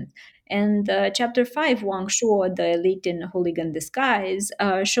decadence. And chapter 5, Wang Shuo, The Elite in Hooligan Disguise,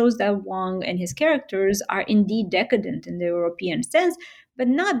 shows that Wang and his characters are indeed decadent in the European sense, but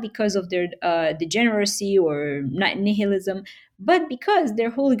not because of their degeneracy or nihilism, but because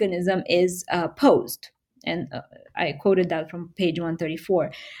their hooliganism is posed. And I quoted that from page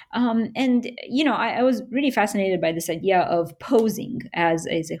 134. And, I was really fascinated by this idea of posing as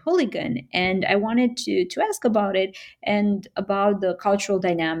a hooligan. And I wanted to ask about it and about the cultural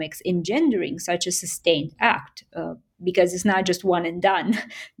dynamics engendering such a sustained act. Because it's not just one and done.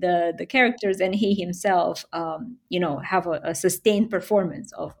 The characters and he himself, have a sustained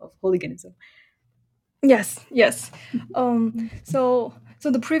performance of hooliganism. Yes. So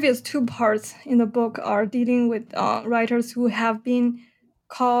the previous 2 parts in the book are dealing with writers who have been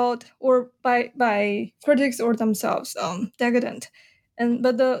called, or by critics or themselves, decadent,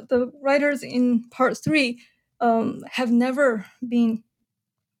 but the writers in part 3 have never been,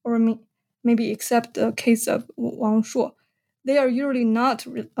 or maybe except the case of Wang Shuo, they are usually not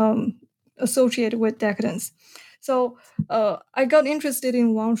associated with decadence. So I got interested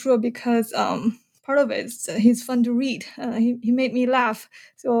in Wang Shuo because part of it is he's fun to read. He made me laugh.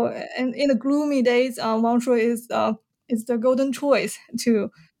 So, and in the gloomy days, Wang Shuo is the golden choice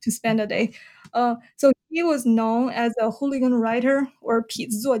to spend a day. So he was known as a hooligan writer, or 痞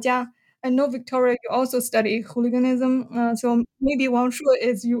子作家. I know, Victoria, you also study hooliganism, so maybe Wang Shuo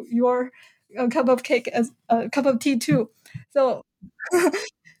is your cup of cake, as a cup of tea too. So,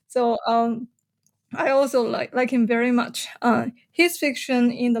 I also like him very much. His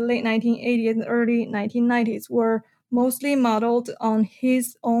fiction in the late 1980s and early 1990s were mostly modeled on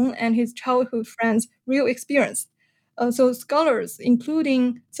his own and his childhood friends' real experience. So scholars,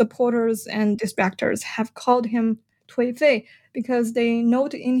 including supporters and detractors, have called him 颓废because they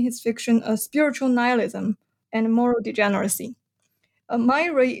note in his fiction a spiritual nihilism and moral degeneracy. My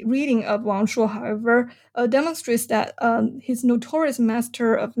reading of Wang Shuo, however, demonstrates that his notorious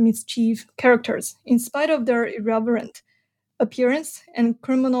master of mischief characters, in spite of their irreverent appearance and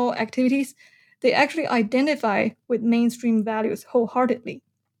criminal activities, they actually identify with mainstream values wholeheartedly.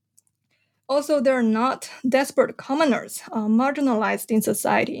 Also, they are not desperate commoners, marginalized in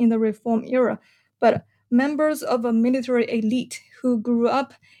society in the Reform era, but members of a military elite who grew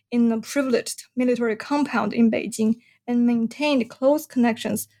up in a privileged military compound in Beijing and maintained close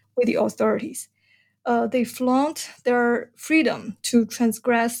connections with the authorities. They flaunt their freedom to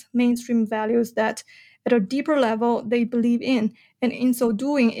transgress mainstream values that, at a deeper level, they believe in, and in so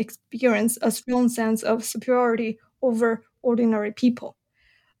doing experience a strong sense of superiority over ordinary people.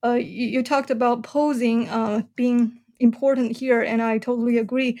 You talked about posing being important here, and I totally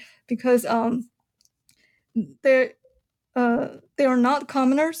agree, because they are not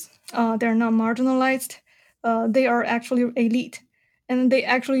commoners, they're not marginalized, they are actually elite, and they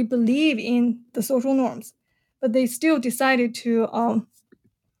actually believe in the social norms, but they still decided to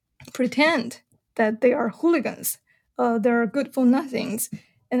pretend that they are hooligans, they're good for nothings,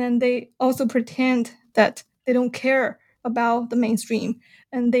 and then they also pretend that they don't care about the mainstream,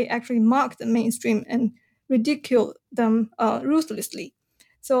 and they actually mock the mainstream and ridicule them ruthlessly.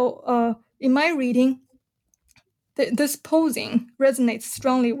 So in my reading, this posing resonates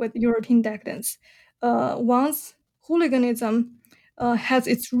strongly with European decadence. Wang's hooliganism has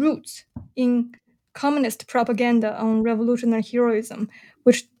its roots in communist propaganda on revolutionary heroism,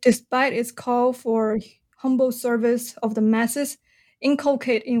 which, despite its call for humble service of the masses,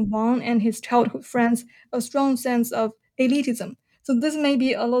 inculcate in Wang and his childhood friends a strong sense of elitism. So this may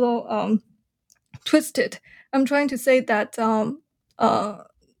be a little twisted. I'm trying to say that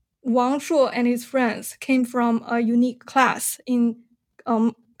Wang Shuo and his friends came from a unique class in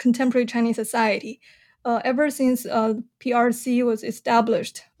contemporary Chinese society. Ever since PRC was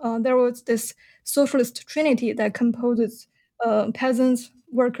established, there was this socialist trinity that composes peasants,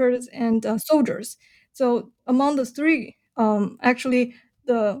 workers, and soldiers. So among the three, actually,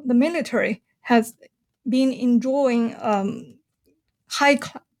 the military has been enjoying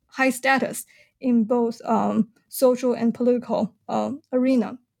high status in both social and political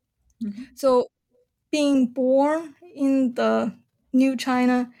arena. Mm-hmm. So being born in the new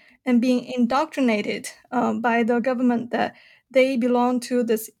China and being indoctrinated by the government that they belong to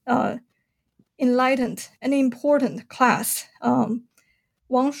this enlightened and important class, Wang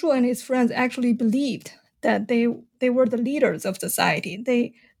Shuo and his friends actually believed that they were the leaders of society.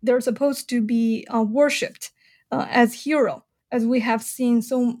 They're supposed to be worshipped as hero, as we have seen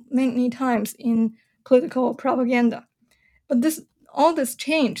so many times in political propaganda. But all this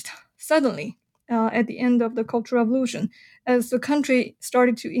changed suddenly at the end of the Cultural Revolution. As the country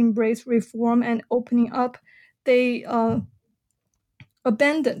started to embrace reform and opening up, they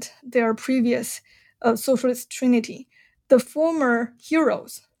abandoned their previous socialist trinity. The former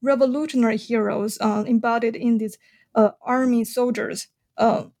heroes, revolutionary heroes embodied in these army soldiers,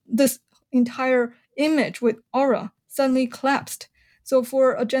 this entire image with aura suddenly collapsed. So,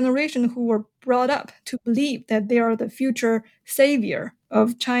 for a generation who were brought up to believe that they are the future savior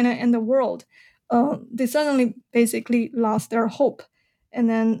of China and the world, they suddenly basically lost their hope. And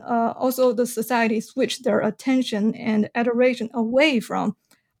then also the society switched their attention and adoration away from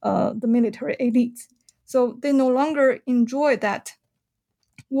the military elites. So they no longer enjoy that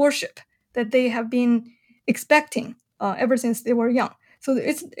worship that they have been expecting ever since they were young. So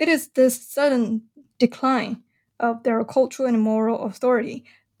it is this sudden decline of their cultural and moral authority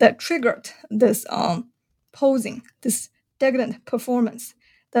that triggered this posing, this decadent performance,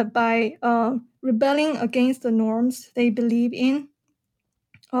 that by rebelling against the norms they believe in,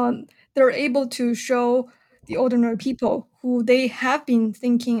 they're able to show the ordinary people who they have been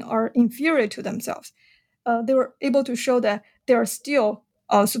thinking are inferior to themselves. They were able to show that they are still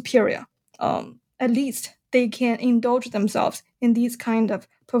superior. At least they can indulge themselves in these kind of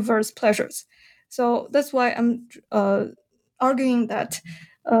perverse pleasures. So that's why I'm arguing that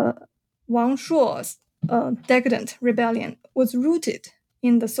Wang Shuo's decadent rebellion was rooted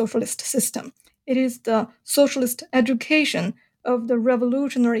in the socialist system. It is the socialist education of the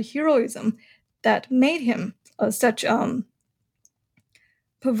revolutionary heroism that made him such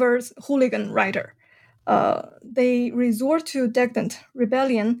perverse hooligan writer. They resort to decadent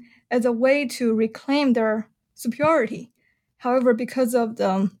rebellion as a way to reclaim their superiority. However, because of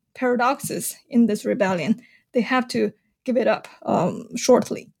the paradoxes in this rebellion, they have to give it up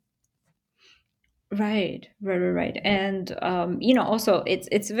shortly. Right. And also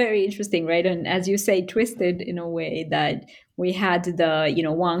it's very interesting, right? And as you say, twisted in a way that we had the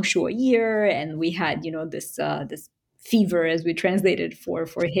Wang Shuo year, and we had this fever, as we translated for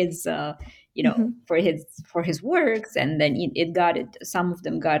his for his works, and then some of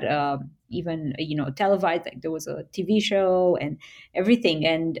them got even televised, like there was a TV show and everything.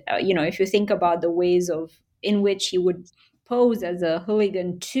 And if you think about the ways in which he would pose as a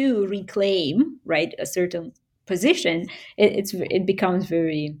hooligan to reclaim, right, a certain position, it becomes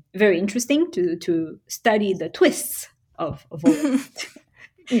very, very interesting to study the twists of all.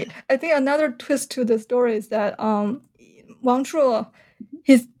 Yeah. I think another twist to the story is that Wang Shuo,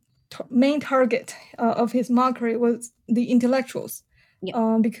 his main target of his mockery was the intellectuals.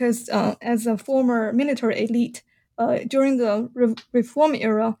 Yeah. Because as a former military elite, during the reform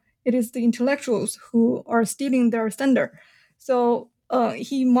era, it is the intellectuals who are stealing their thunder. So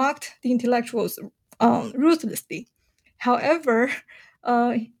he mocked the intellectuals ruthlessly. However,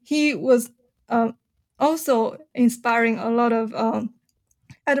 he was also inspiring a lot of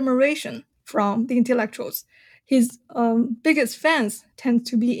admiration from the intellectuals. His biggest fans tend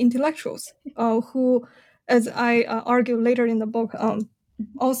to be intellectuals who, as I argue later in the book,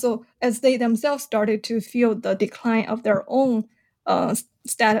 also as they themselves started to feel the decline of their own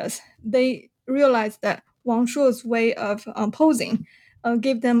status, they realized that Wang Shuo's way of posing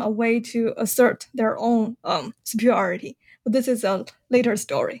gave them a way to assert their own superiority. But this is a later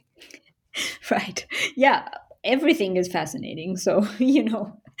story. Right. Yeah. Everything is fascinating. So,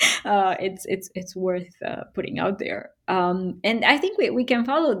 it's worth putting out there. And I think we can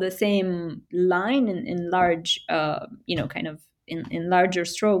follow the same line in large, kind of in larger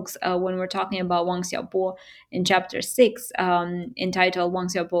strokes when we're talking about Wang Xiaobo in chapter 6, entitled Wang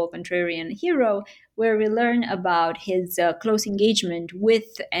Xiaobo, Contrarian Hero, where we learn about his close engagement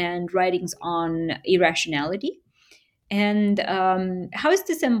with and writings on irrationality. And how is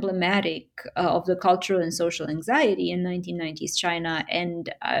this emblematic of the cultural and social anxiety in 1990s China?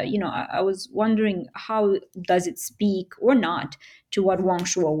 And I was wondering, how does it speak or not to what Wang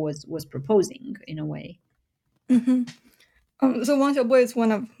Shuo was proposing in a way? Mm-hmm. So Wang Xiaobo is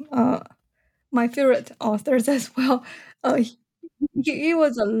one of my favorite authors as well. He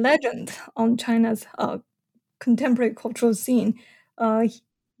was a legend on China's contemporary cultural scene.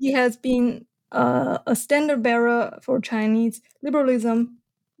 He has been a standard bearer for Chinese liberalism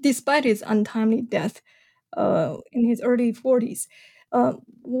despite his untimely death in his early 40s.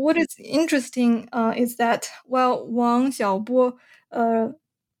 What is interesting is that while Wang Xiaobo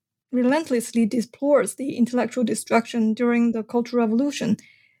relentlessly deplores the intellectual destruction during the Cultural Revolution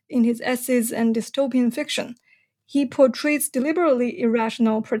in his essays and dystopian fiction, he portrays deliberately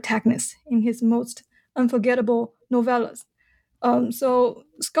irrational protagonists in his most unforgettable novellas. So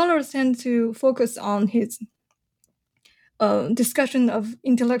scholars tend to focus on his discussion of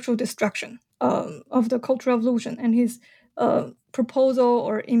intellectual destruction of the Cultural Revolution and his proposal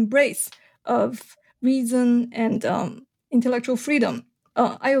or embrace of reason and intellectual freedom.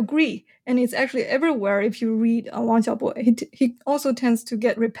 I agree, and it's actually everywhere. If you read Wang Xiaobo, he also tends to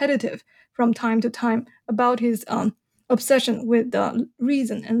get repetitive from time to time about his obsession with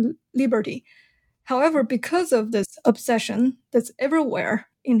reason and liberty. However, because of this obsession that's everywhere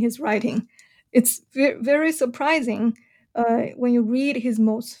in his writing, it's very surprising when you read his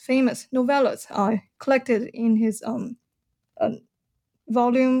most famous novellas collected in his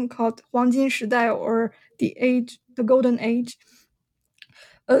volume called 黄金时代 or the Golden Age.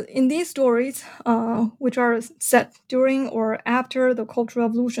 In these stories, which are set during or after the Cultural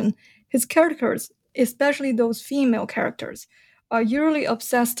Revolution, his characters, especially those female characters, are usually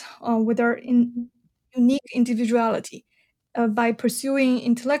obsessed with their unique individuality by pursuing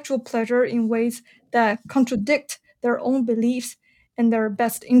intellectual pleasure in ways that contradict their own beliefs and their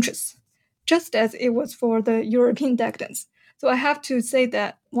best interests, just as it was for the European decadents. So I have to say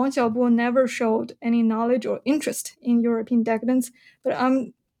that Wang Xiaobo never showed any knowledge or interest in European decadence, but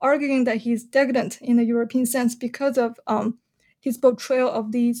I'm arguing that he's decadent in the European sense because of his portrayal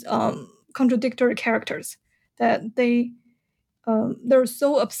of these contradictory characters, that they're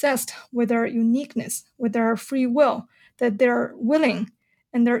so obsessed with their uniqueness, with their free will, that they're willing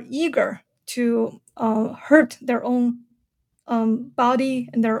and they're eager to hurt their own body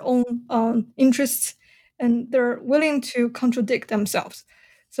and their own interests, and they're willing to contradict themselves.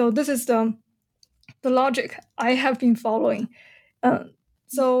 So this is the logic I have been following.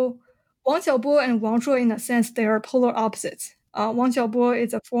 So Wang Xiaobo and Wang Shuo, in a sense, they are polar opposites. Wang Xiaobo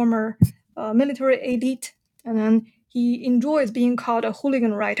is a former military elite, and then he enjoys being called a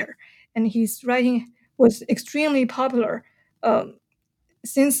hooligan writer, and his writing was extremely popular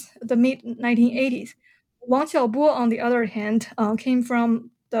since the mid 1980s. Wang Xiaobo, on the other hand, came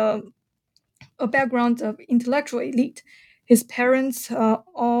from a background of intellectual elite. His parents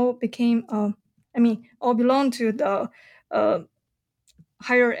all belonged to the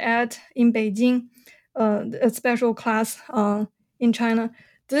higher ed in Beijing, a special class in China.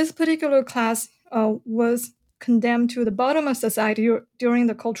 This particular class was condemned to the bottom of society during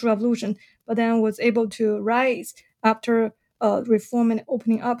the Cultural Revolution, but then was able to rise after reform and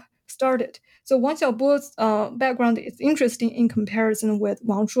opening up started. So Wang Xiaobo's background is interesting in comparison with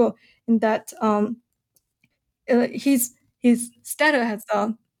Wang Shuo in that his status has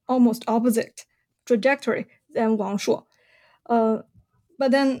almost opposite trajectory than Wang Shuo. But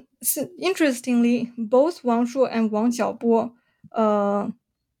then, interestingly, both Wang Shuo and Wang Xiaobo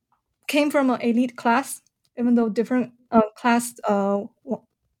came from an elite class, even though different class,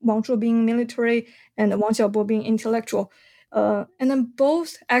 Wang Shuo being military and Wang Xiaobo being intellectual. And then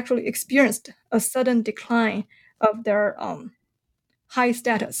both actually experienced a sudden decline of their high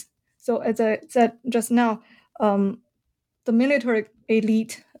status. So as I said just now, the military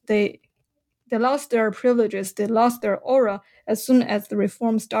elite, they lost their privileges, they lost their aura as soon as the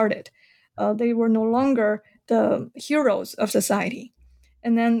reform started. They were no longer the heroes of society.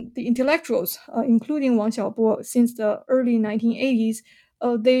 And then the intellectuals, including Wang Xiaobo, since the early 1980s,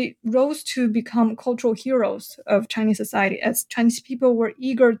 they rose to become cultural heroes of Chinese society, as Chinese people were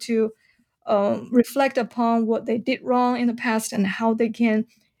eager to reflect upon what they did wrong in the past and how they can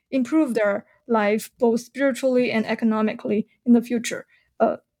improve their life both spiritually and economically in the future.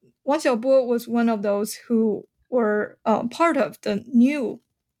 Wang Xiaobo was one of those who were part of the new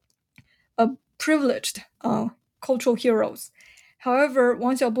privileged cultural heroes. However,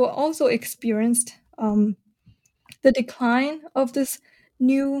 Wang Xiaobo also experienced the decline of this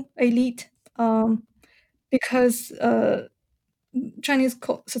new elite because Chinese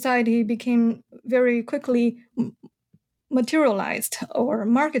society became very quickly materialized or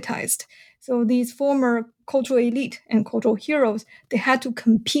marketized. So these former cultural elite and cultural heroes, they had to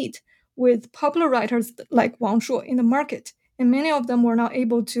compete with popular writers like Wang Shuo in the market. And many of them were not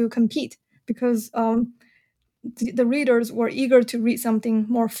able to compete because the readers were eager to read something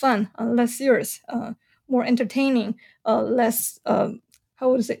more fun, less serious, more entertaining, less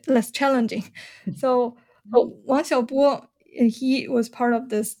less challenging. So Wang Xiaobo, he was part of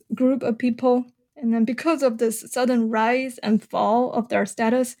this group of people, and then because of this sudden rise and fall of their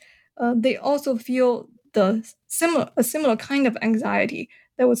status, they also feel a similar kind of anxiety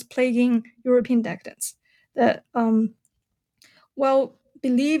that was plaguing European decadence. That while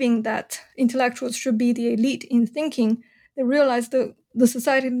believing that intellectuals should be the elite in thinking, they realized that the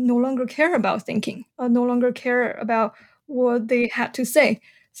society no longer care about thinking, no longer care about what they had to say.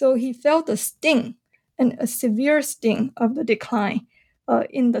 So he felt the sting, and a severe sting of the decline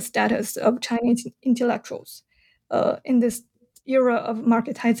in the status of Chinese intellectuals in this era of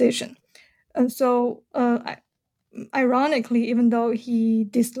marketization. And so, ironically, even though he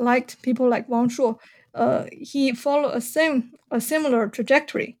disliked people like Wang Shuo, he followed a similar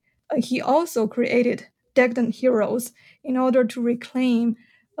trajectory. He also created decadent heroes in order to reclaim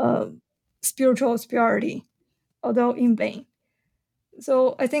spiritual superiority, although in vain.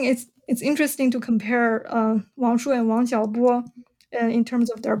 So I think it's interesting to compare Wang Shuo and Wang Xiaobo in terms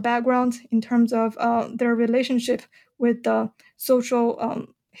of their background, in terms of their relationship with the social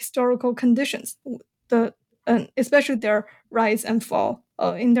historical conditions, especially their rise and fall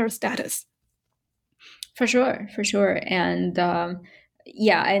in their status. For sure. And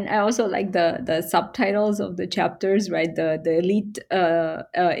yeah, and I also like the subtitles of the chapters, right? The elite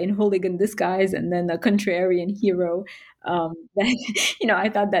in hooligan disguise, and then the contrarian hero. That I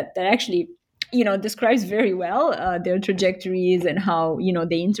thought that actually describes very well their trajectories and how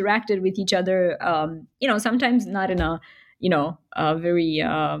they interacted with each other. Sometimes not in a very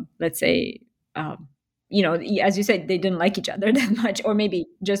let's say. As you said, they didn't like each other that much, or maybe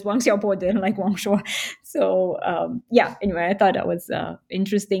just Wang Xiaobo didn't like Wang Shuo. So anyway, I thought that was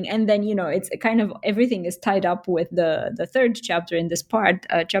interesting. And then it's kind of everything is tied up with the third chapter in this part,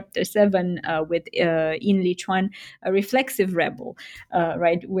 chapter 7, with Yin Lichuan, a reflexive rebel,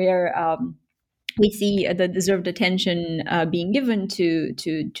 right, where we see the deserved attention being given to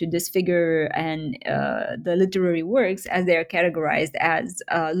this figure and the literary works as they are categorized as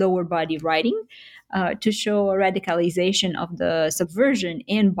lower body writing, to show a radicalization of the subversion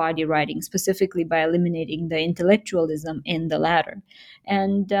in body writing, specifically by eliminating the intellectualism in the latter.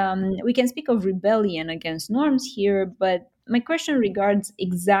 And we can speak of rebellion against norms here, but my question regards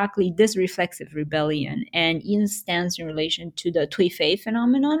exactly this reflexive rebellion and Yin's stance in relation to the Tui Fei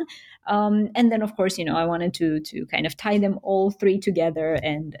phenomenon. And then, of course, I wanted to kind of tie them all three together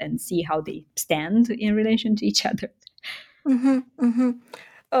and see how they stand in relation to each other. Mm-hmm, mm-hmm.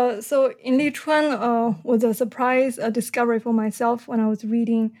 So Yin Lichuan was a surprise discovery for myself when I was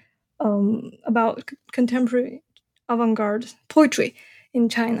reading about contemporary avant-garde poetry in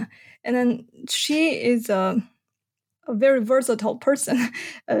China. And then she is a very versatile person.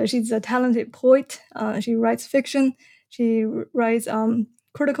 She's a talented poet. She writes fiction. She writes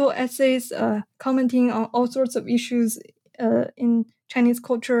critical essays commenting on all sorts of issues in Chinese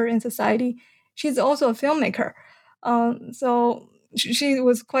culture and society. She's also a filmmaker. So she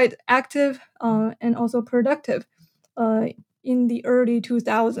was quite active and also productive in the early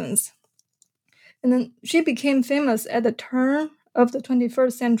 2000s. And then she became famous at the turn of the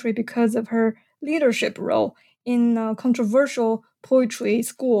 21st century because of her leadership role in a controversial poetry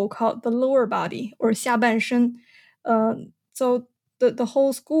school called the Lower Body, or 下半身. So the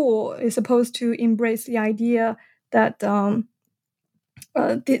whole school is supposed to embrace the idea that the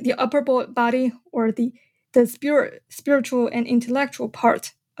upper body, or the spiritual and intellectual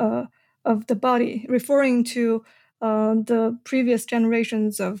part of the body, referring to the previous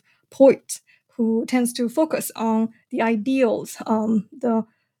generations of poets who tends to focus on the ideals, the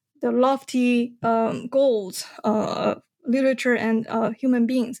lofty goals of literature and human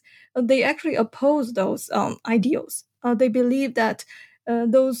beings. They actually oppose those ideals. They believe that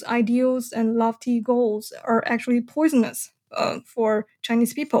those ideals and lofty goals are actually poisonous for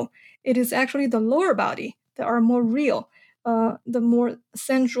Chinese people. It is actually the lower body that are more real, the more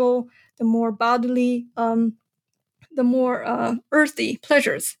sensual, the more bodily, the more earthy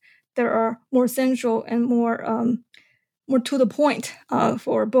pleasures that are more sensual and more to the point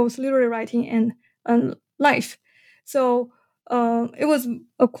for both literary writing and life. So it was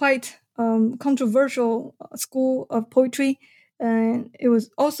a quite controversial school of poetry, and it was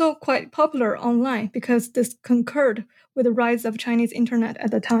also quite popular online because this concurred with the rise of Chinese internet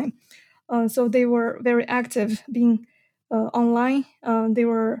at the time. So they were very active being online. They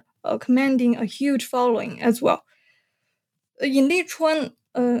were commanding a huge following as well. Yin Li Chuan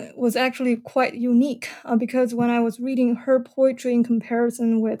was actually quite unique because when I was reading her poetry in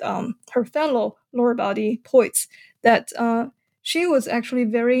comparison with her fellow lower body poets, that she was actually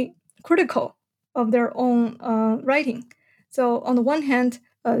very critical of their own writing. So on the one hand,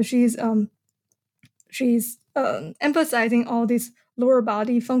 she's emphasizing all these lower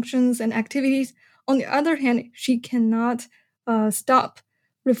body functions and activities. On the other hand, she cannot stop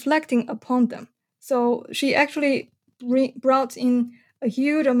reflecting upon them. So she actually brought in a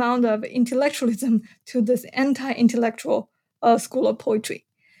huge amount of intellectualism to this anti-intellectual school of poetry.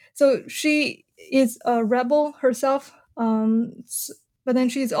 So she is a rebel herself, but then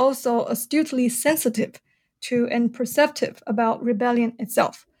she's also astutely sensitive to and perceptive about rebellion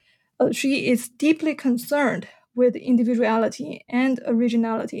itself. She is deeply concerned with individuality and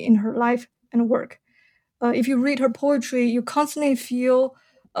originality in her life and work. If you read her poetry, you constantly feel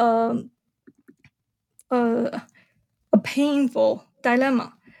a painful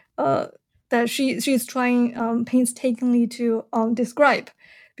dilemma that she's trying painstakingly to describe,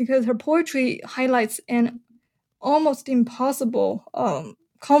 because her poetry highlights an almost impossible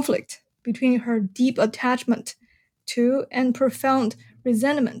conflict between her deep attachment to and profound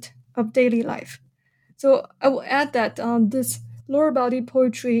resentment of daily life. So I will add that this lower body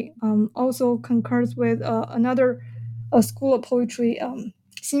poetry also concurs with another school of poetry,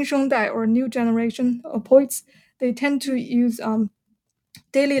 新生代 or new generation of poets. They tend to use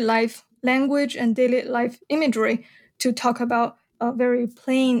daily life language and daily life imagery to talk about very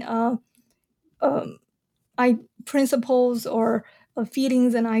plain principles or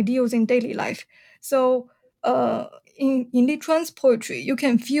feelings and ideals in daily life. So in Li Chuan's poetry, you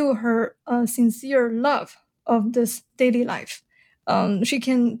can feel her sincere love of this daily life. She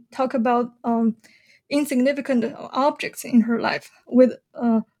can talk about insignificant objects in her life with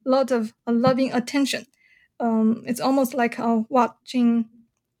a lot of loving attention. It's almost like watching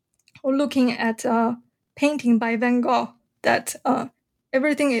or looking at a painting by Van Gogh, that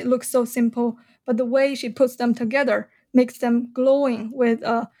everything, it looks so simple, but the way she puts them together makes them glowing with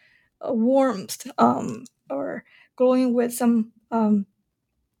a warmth or glowing with some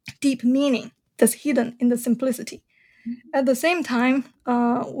deep meaning that's hidden in the simplicity. At the same time,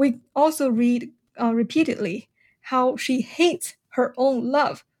 we also read repeatedly how she hates her own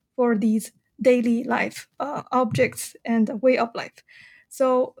love for these daily life objects and way of life.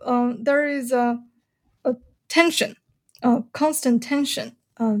 So there is a tension, a constant tension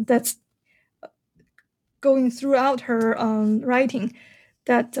that's going throughout her writing,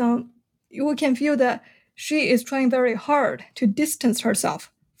 that you can feel that she is trying very hard to distance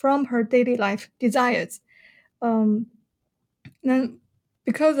herself from her daily life desires. And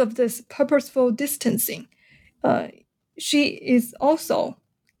because of this purposeful distancing, she is also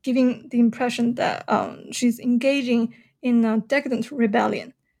giving the impression that she's engaging in a decadent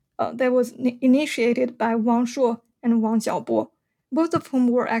rebellion that was initiated by Wang Shuo and Wang Xiaobo, both of whom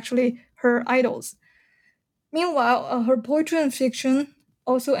were actually her idols. Meanwhile, her poetry and fiction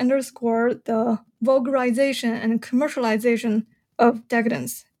also underscore the vulgarization and commercialization of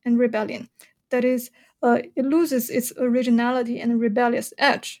decadence and rebellion. That is, it loses its originality and rebellious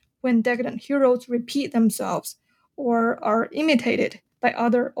edge when decadent heroes repeat themselves or are imitated by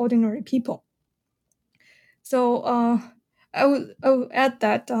other ordinary people. So I would add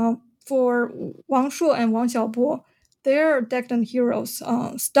that for Wang Shuo and Wang Xiaobo, their decadent heroes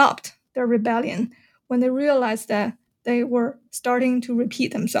stopped their rebellion when they realized that they were starting to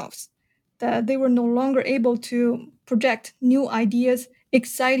repeat themselves, that they were no longer able to project new ideas,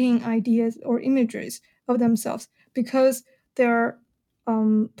 exciting ideas or images of themselves, because their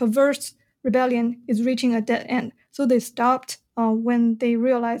perverse rebellion is reaching a dead end. So they stopped when they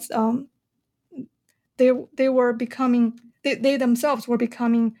realized they were becoming, they themselves were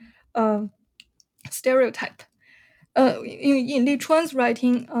becoming a stereotype. In Li Chuan's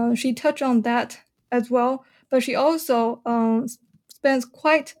writing, she touched on that as well, but she also spends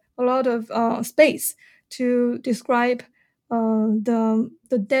quite a lot of space to describe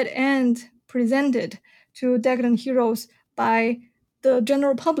the dead end presented to decadent heroes by the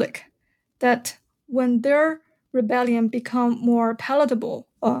general public, that when their rebellion become more palatable,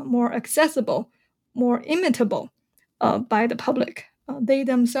 more accessible, more imitable by the public, they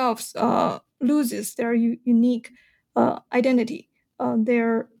themselves loses their unique identity.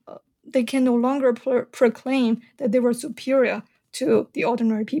 They can no longer proclaim that they were superior to the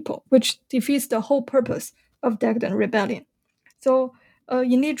ordinary people, which defeats the whole purpose of decadent rebellion. So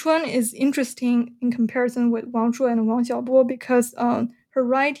Yin Lichuan is interesting in comparison with Wang Shuo and Wang Xiaobo because her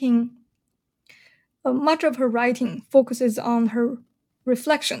writing, much of her writing focuses on her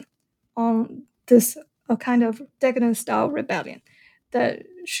reflection on this kind of decadent style rebellion, that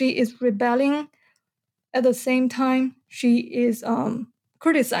she is rebelling at the same time she is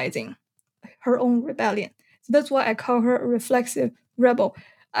criticizing her own rebellion. So that's why I call her a reflexive rebel.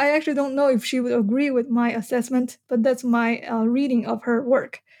 I actually don't know if she would agree with my assessment, but that's my reading of her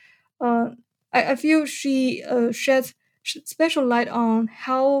work. I feel she sheds special light on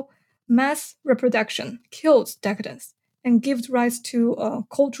how mass reproduction kills decadence and gives rise to a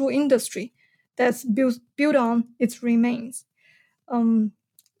cultural industry that's built on its remains. Yin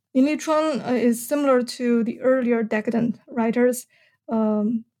Lichuan is similar to the earlier decadent writers,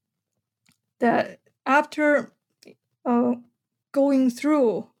 that after going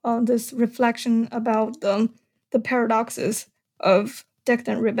through this reflection about the paradoxes of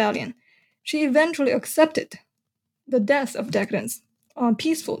decadent rebellion, she eventually accepted the death of decadence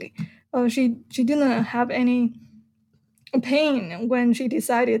peacefully. She didn't have any pain when she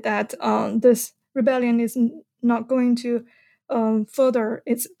decided that this rebellion is not going to further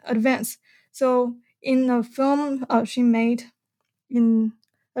its advance. So in a film she made in,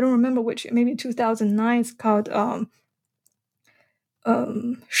 I don't remember which, maybe 2009, it's called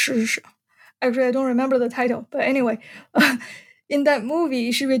actually I don't remember the title, but anyway, in that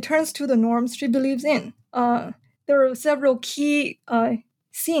movie she returns to the norms she believes in. There are several key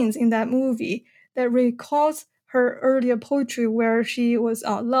scenes in that movie that recalls her earlier poetry, where she was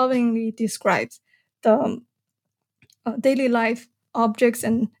lovingly describes the daily life objects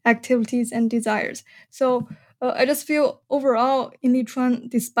and activities and desires. So I just feel overall Yin Lichuan,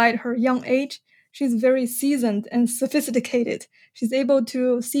 despite her young age, she's very seasoned and sophisticated. She's able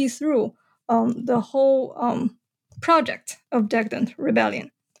to see through the whole project of decadent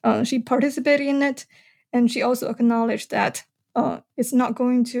rebellion. She participated in it, and she also acknowledged that it's not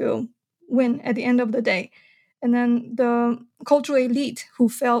going to win at the end of the day. And then the cultural elite who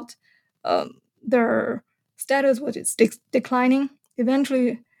felt their status was declining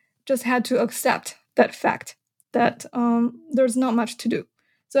eventually just had to accept that fact, that there's not much to do.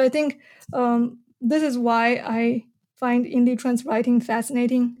 So I think this is why I find Yin Lichuan's writing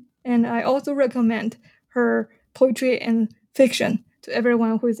fascinating, and I also recommend her poetry and fiction to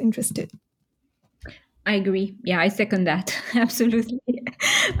everyone who is interested. I agree. Yeah, I second that. Absolutely.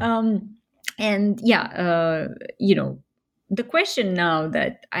 And yeah, the question now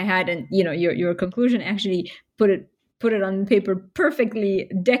that I had, and your conclusion actually put it on paper perfectly: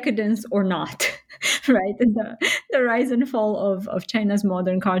 decadence or not, right? And the rise and fall of China's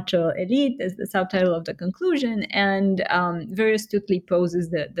modern cultural elite is the subtitle of the conclusion, and very astutely poses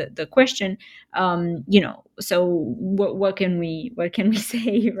the question. So what can we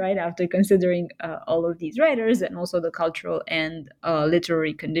say, right, after considering all of these writers and also the cultural and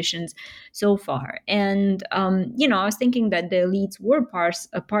literary conditions so far? And I was thinking that the elites were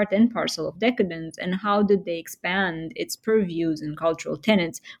a part and parcel of decadence, and how did they expand its purviews and cultural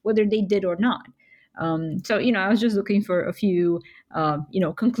tenets, whether they did or not? So I was just looking for a few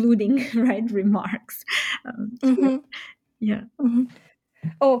concluding right remarks. Mm-hmm. Yeah. Mm-hmm.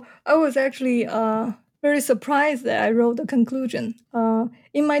 Oh, I was actually very surprised that I wrote the conclusion.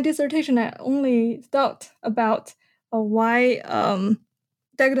 In my dissertation, I only thought about why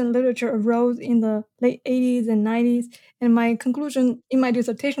decadent literature arose in the late 80s and 90s, and my conclusion in my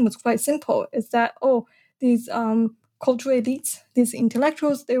dissertation was quite simple. It's that, these cultural elites, these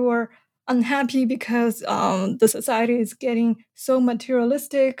intellectuals, they were unhappy because the society is getting so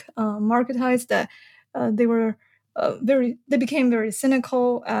materialistic, marketized, that they became very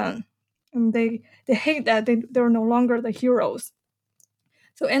cynical, and they hate that they're no longer the heroes.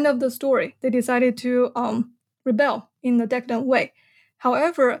 So end of the story, they decided to rebel in a decadent way.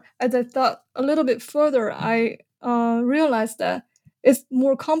 However, as I thought a little bit further, I realized that it's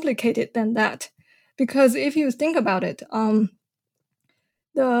more complicated than that. Because if you think about it,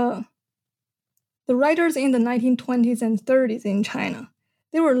 the writers in the 1920s and 30s in China,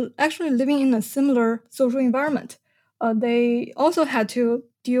 they were actually living in a similar social environment. They also had to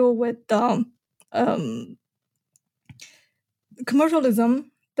deal with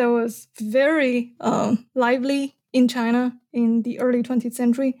commercialism that was very lively in China in the early 20th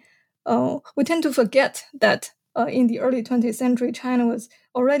century. We tend to forget that in the early 20th century, China was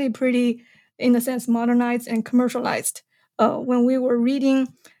already pretty, in a sense, modernized and commercialized. When we were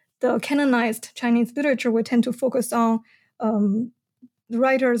reading the canonized Chinese literature, we tend to focus on the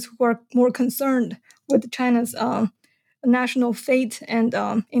writers who are more concerned with China's national fate and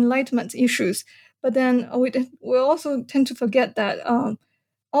enlightenment issues. But then we also tend to forget that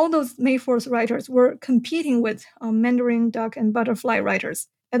all those May 4th writers were competing with Mandarin duck and butterfly writers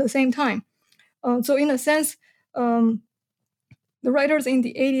at the same time. So in a sense, the writers in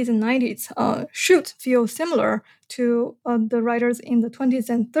the 80s and 90s should feel similar to the writers in the 20s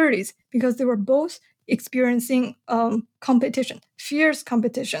and 30s because they were both experiencing competition, fierce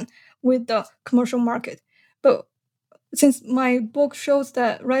competition with the commercial market. But since my book shows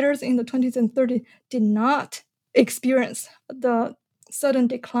that writers in the 20s and 30s did not experience the sudden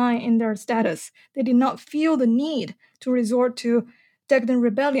decline in their status, they did not feel the need to resort to decadent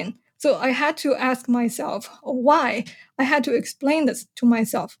rebellion. So I had to ask myself why. I had to explain this to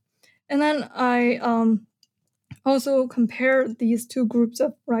myself. And then I also compared these two groups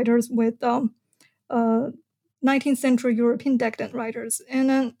of writers with 19th century European decadent writers. And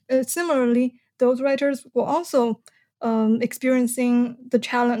then similarly, those writers were also experiencing the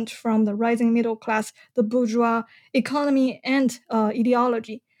challenge from the rising middle class, the bourgeois economy and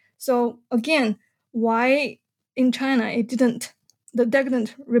ideology. So again, why in China the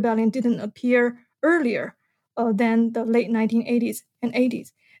decadent rebellion didn't appear earlier than the late 1980s and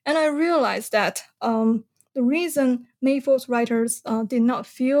 80s? And I realized that the reason May 4th writers did not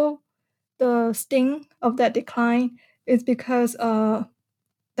feel the sting of that decline is because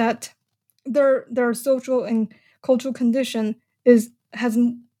that their social and cultural condition has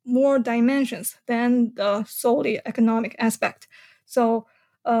more dimensions than the solely economic aspect. So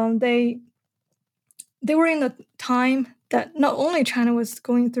they were in a time that not only China was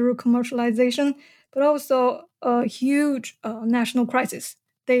going through commercialization, but also a huge national crisis.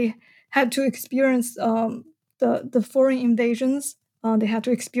 They had to experience the foreign invasions. They had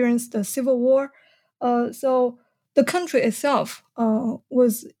to experience the civil war. So the country itself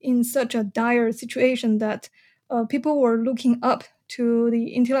was in such a dire situation that people were looking up to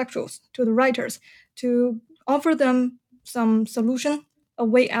the intellectuals, to the writers, to offer them some solution, a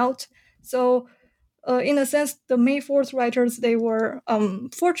way out. So in a sense, the May 4th writers, they were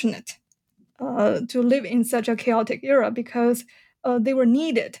fortunate to live in such a chaotic era because they were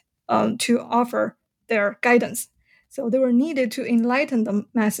needed to offer their guidance. So they were needed to enlighten the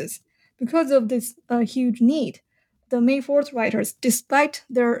masses. Because of this huge need, the May 4th writers, despite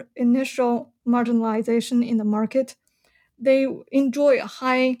their initial marginalization in the market, they enjoy a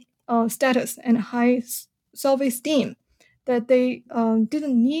high status and high self-esteem that they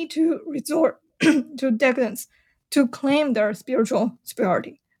didn't need to resort to decadence to claim their spiritual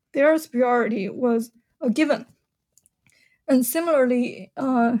superiority. Their superiority was a given. And similarly,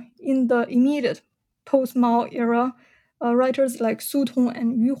 in the immediate post-Mao era, writers like Su Tong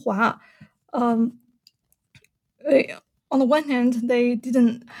and Yu Hua, on the one hand, they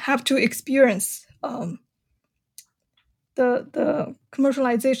didn't have to experience the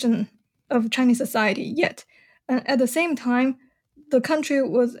commercialization of Chinese society yet. And at the same time, the country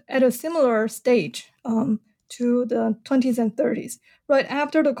was at a similar stage to the 20s and 30s. Right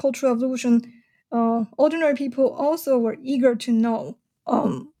after the Cultural Revolution, ordinary people also were eager to know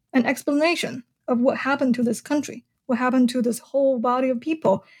an explanation of what happened to this country, what happened to this whole body of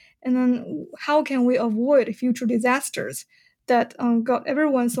people, and then how can we avoid future disasters that got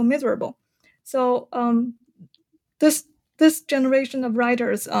everyone so miserable. So this generation of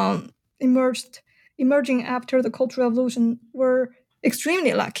writers emerging after the Cultural Revolution were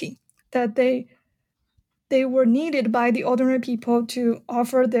extremely lucky that they were needed by the ordinary people to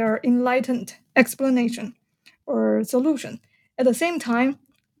offer their enlightened explanation or solution. At the same time,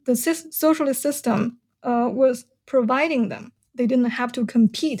 the socialist system was providing them. They didn't have to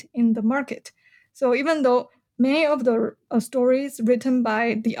compete in the market. So even though many of the stories written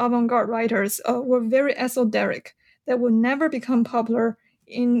by the avant-garde writers were very esoteric, that would never become popular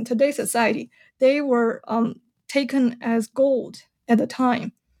in today's society, they were taken as gold at the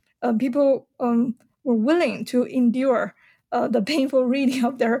time. People were willing to endure the painful reading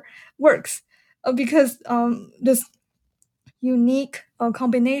of their works because this unique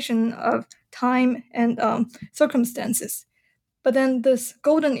combination of time and circumstances. But then this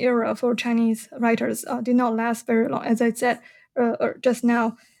golden era for Chinese writers did not last very long. As I said just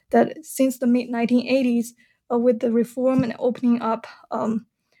now, that since the mid-1980s, with the reform and opening up,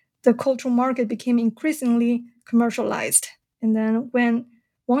 the cultural market became increasingly commercialized. And then when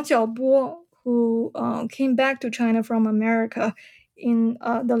Wang Xiaobo, who came back to China from America in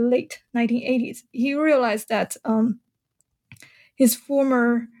the late 1980s, he realized that his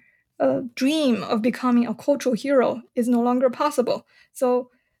former dream of becoming a cultural hero is no longer possible. So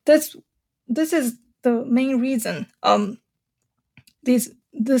this is the main reason these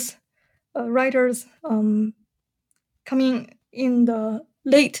writers coming in the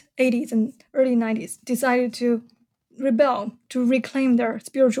late 80s and early 90s decided to rebel to reclaim their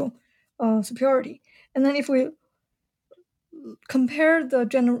spiritual superiority. And then if we compare the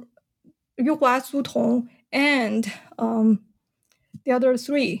Yu Hua, Su Tong, and the other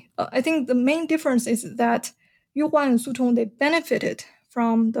three, I think the main difference is that Yu Hua and Su Tong, they benefited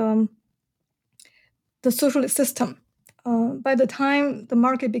from the socialist system. By the time the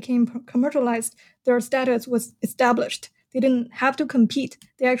market became commercialized, their status was established. They didn't have to compete.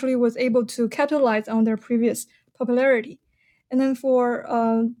 They actually was able to capitalize on their previous popularity. And then for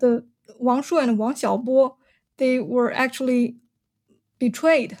the Wang Shuo and Wang Xiaobo, they were actually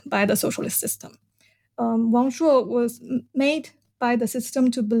betrayed by the socialist system. Wang Shuo was made by the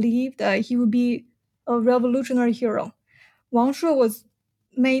system to believe that he would be a revolutionary hero. Wang Shuo was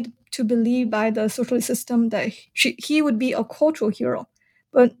made to believe by the socialist system that he would be a cultural hero.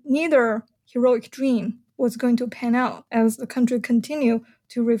 But neither heroic dream was going to pan out as the country continued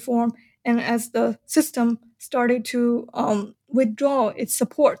to reform and as the system started to withdraw its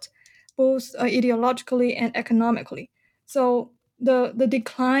support, both ideologically and economically. So the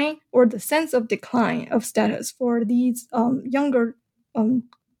decline or the sense of decline of status for these younger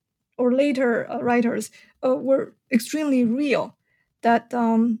or later writers were extremely real. That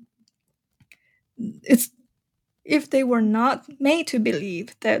if they were not made to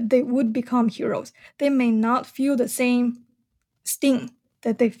believe that they would become heroes, they may not feel the same sting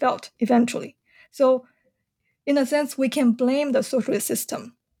that they felt eventually. So in a sense, we can blame the socialist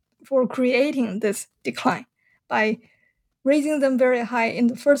system for creating this decline by raising them very high in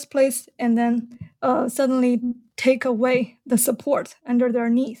the first place and then suddenly take away the support under their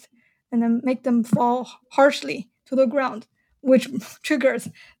knees and then make them fall harshly to the ground, which triggers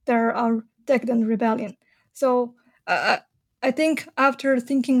their decadent rebellion. So I think after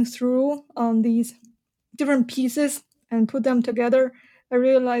thinking through these different pieces and put them together, I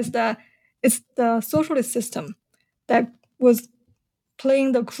realized that it's the socialist system that was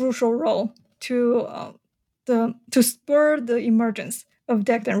playing the crucial role to spur the emergence of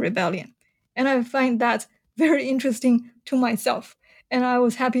decadent rebellion. And I find that very interesting to myself. And I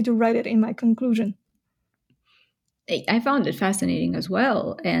was happy to write it in my conclusion. I found it fascinating as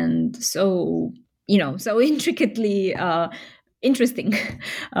well. And so, so intricately interesting,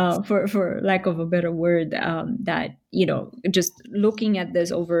 for lack of a better word, that, just looking at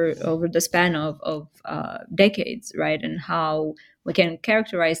this over the span of decades, right? And how we can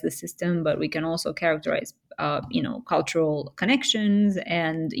characterize the system, but we can also characterize cultural connections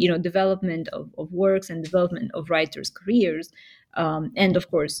and development of works and development of writers' careers, and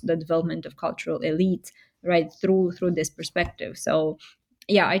of course the development of cultural elites, right, through this perspective. So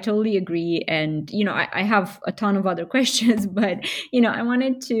yeah, I totally agree. And I have a ton of other questions, but I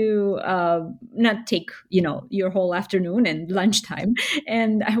wanted to not take your whole afternoon and lunchtime,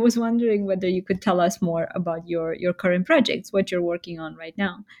 and I was wondering whether you could tell us more about your current projects, what you're working on right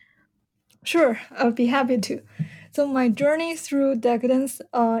now. Sure, I'll be happy to. So my journey through decadence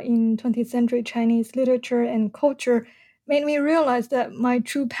in 20th century Chinese literature and culture made me realize that my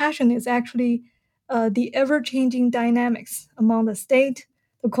true passion is actually the ever-changing dynamics among the state,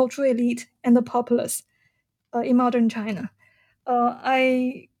 the cultural elite, and the populace in modern China.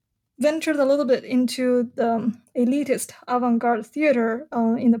 I ventured a little bit into the elitist avant-garde theater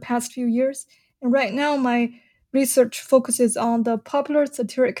in the past few years, and right now my research focuses on the popular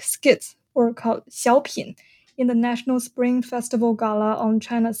satiric skits, or called xiaopin, in the National Spring Festival Gala on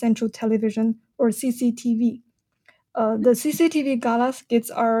China Central Television, or CCTV. The CCTV Gala skits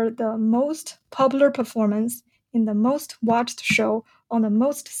are the most popular performance in the most watched show on the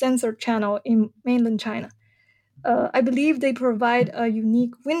most censored channel in mainland China. I believe they provide a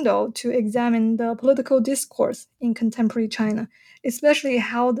unique window to examine the political discourse in contemporary China, especially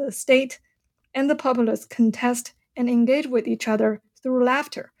how the state and the populace contest and engage with each other through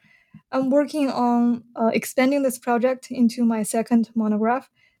laughter. I'm working on expanding this project into my second monograph,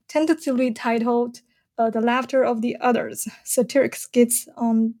 tentatively titled The Laughter of the Others, Satiric Skits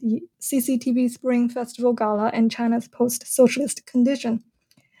on the CCTV Spring Festival Gala and China's Post-Socialist Condition.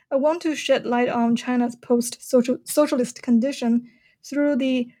 I want to shed light on China's post-socialist condition through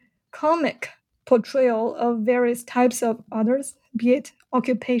the comic portrayal of various types of others, be it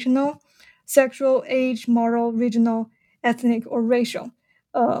occupational, sexual, age, moral, regional, ethnic, or racial.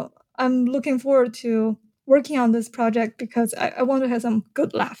 I'm looking forward to working on this project because I want to have some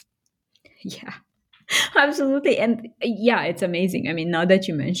good laugh. Yeah. Absolutely. And yeah, it's amazing. I mean, now that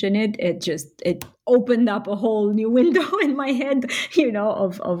you mention it, it opened up a whole new window in my head,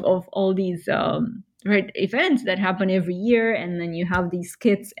 of all these right events that happen every year. And then you have these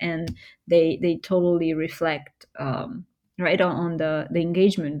skits and they totally reflect right on the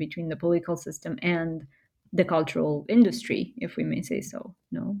engagement between the political system and the cultural industry, if we may say so.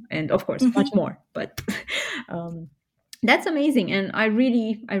 No, and of course, much more. But that's amazing, and I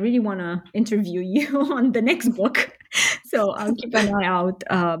really want to interview you on the next book. So I'll keep an eye out.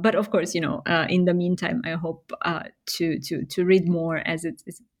 But of course, in the meantime, I hope to read more as it's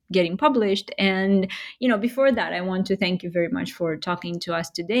getting published. And before that, I want to thank you very much for talking to us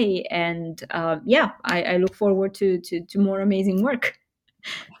today. And I look forward to more amazing work.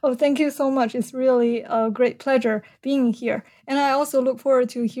 Oh, thank you so much. It's really a great pleasure being here. And I also look forward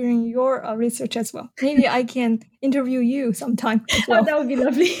to hearing your research as well. Maybe I can interview you sometime as well. Oh, that would be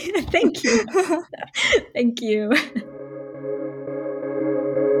lovely. Thank you. Thank you.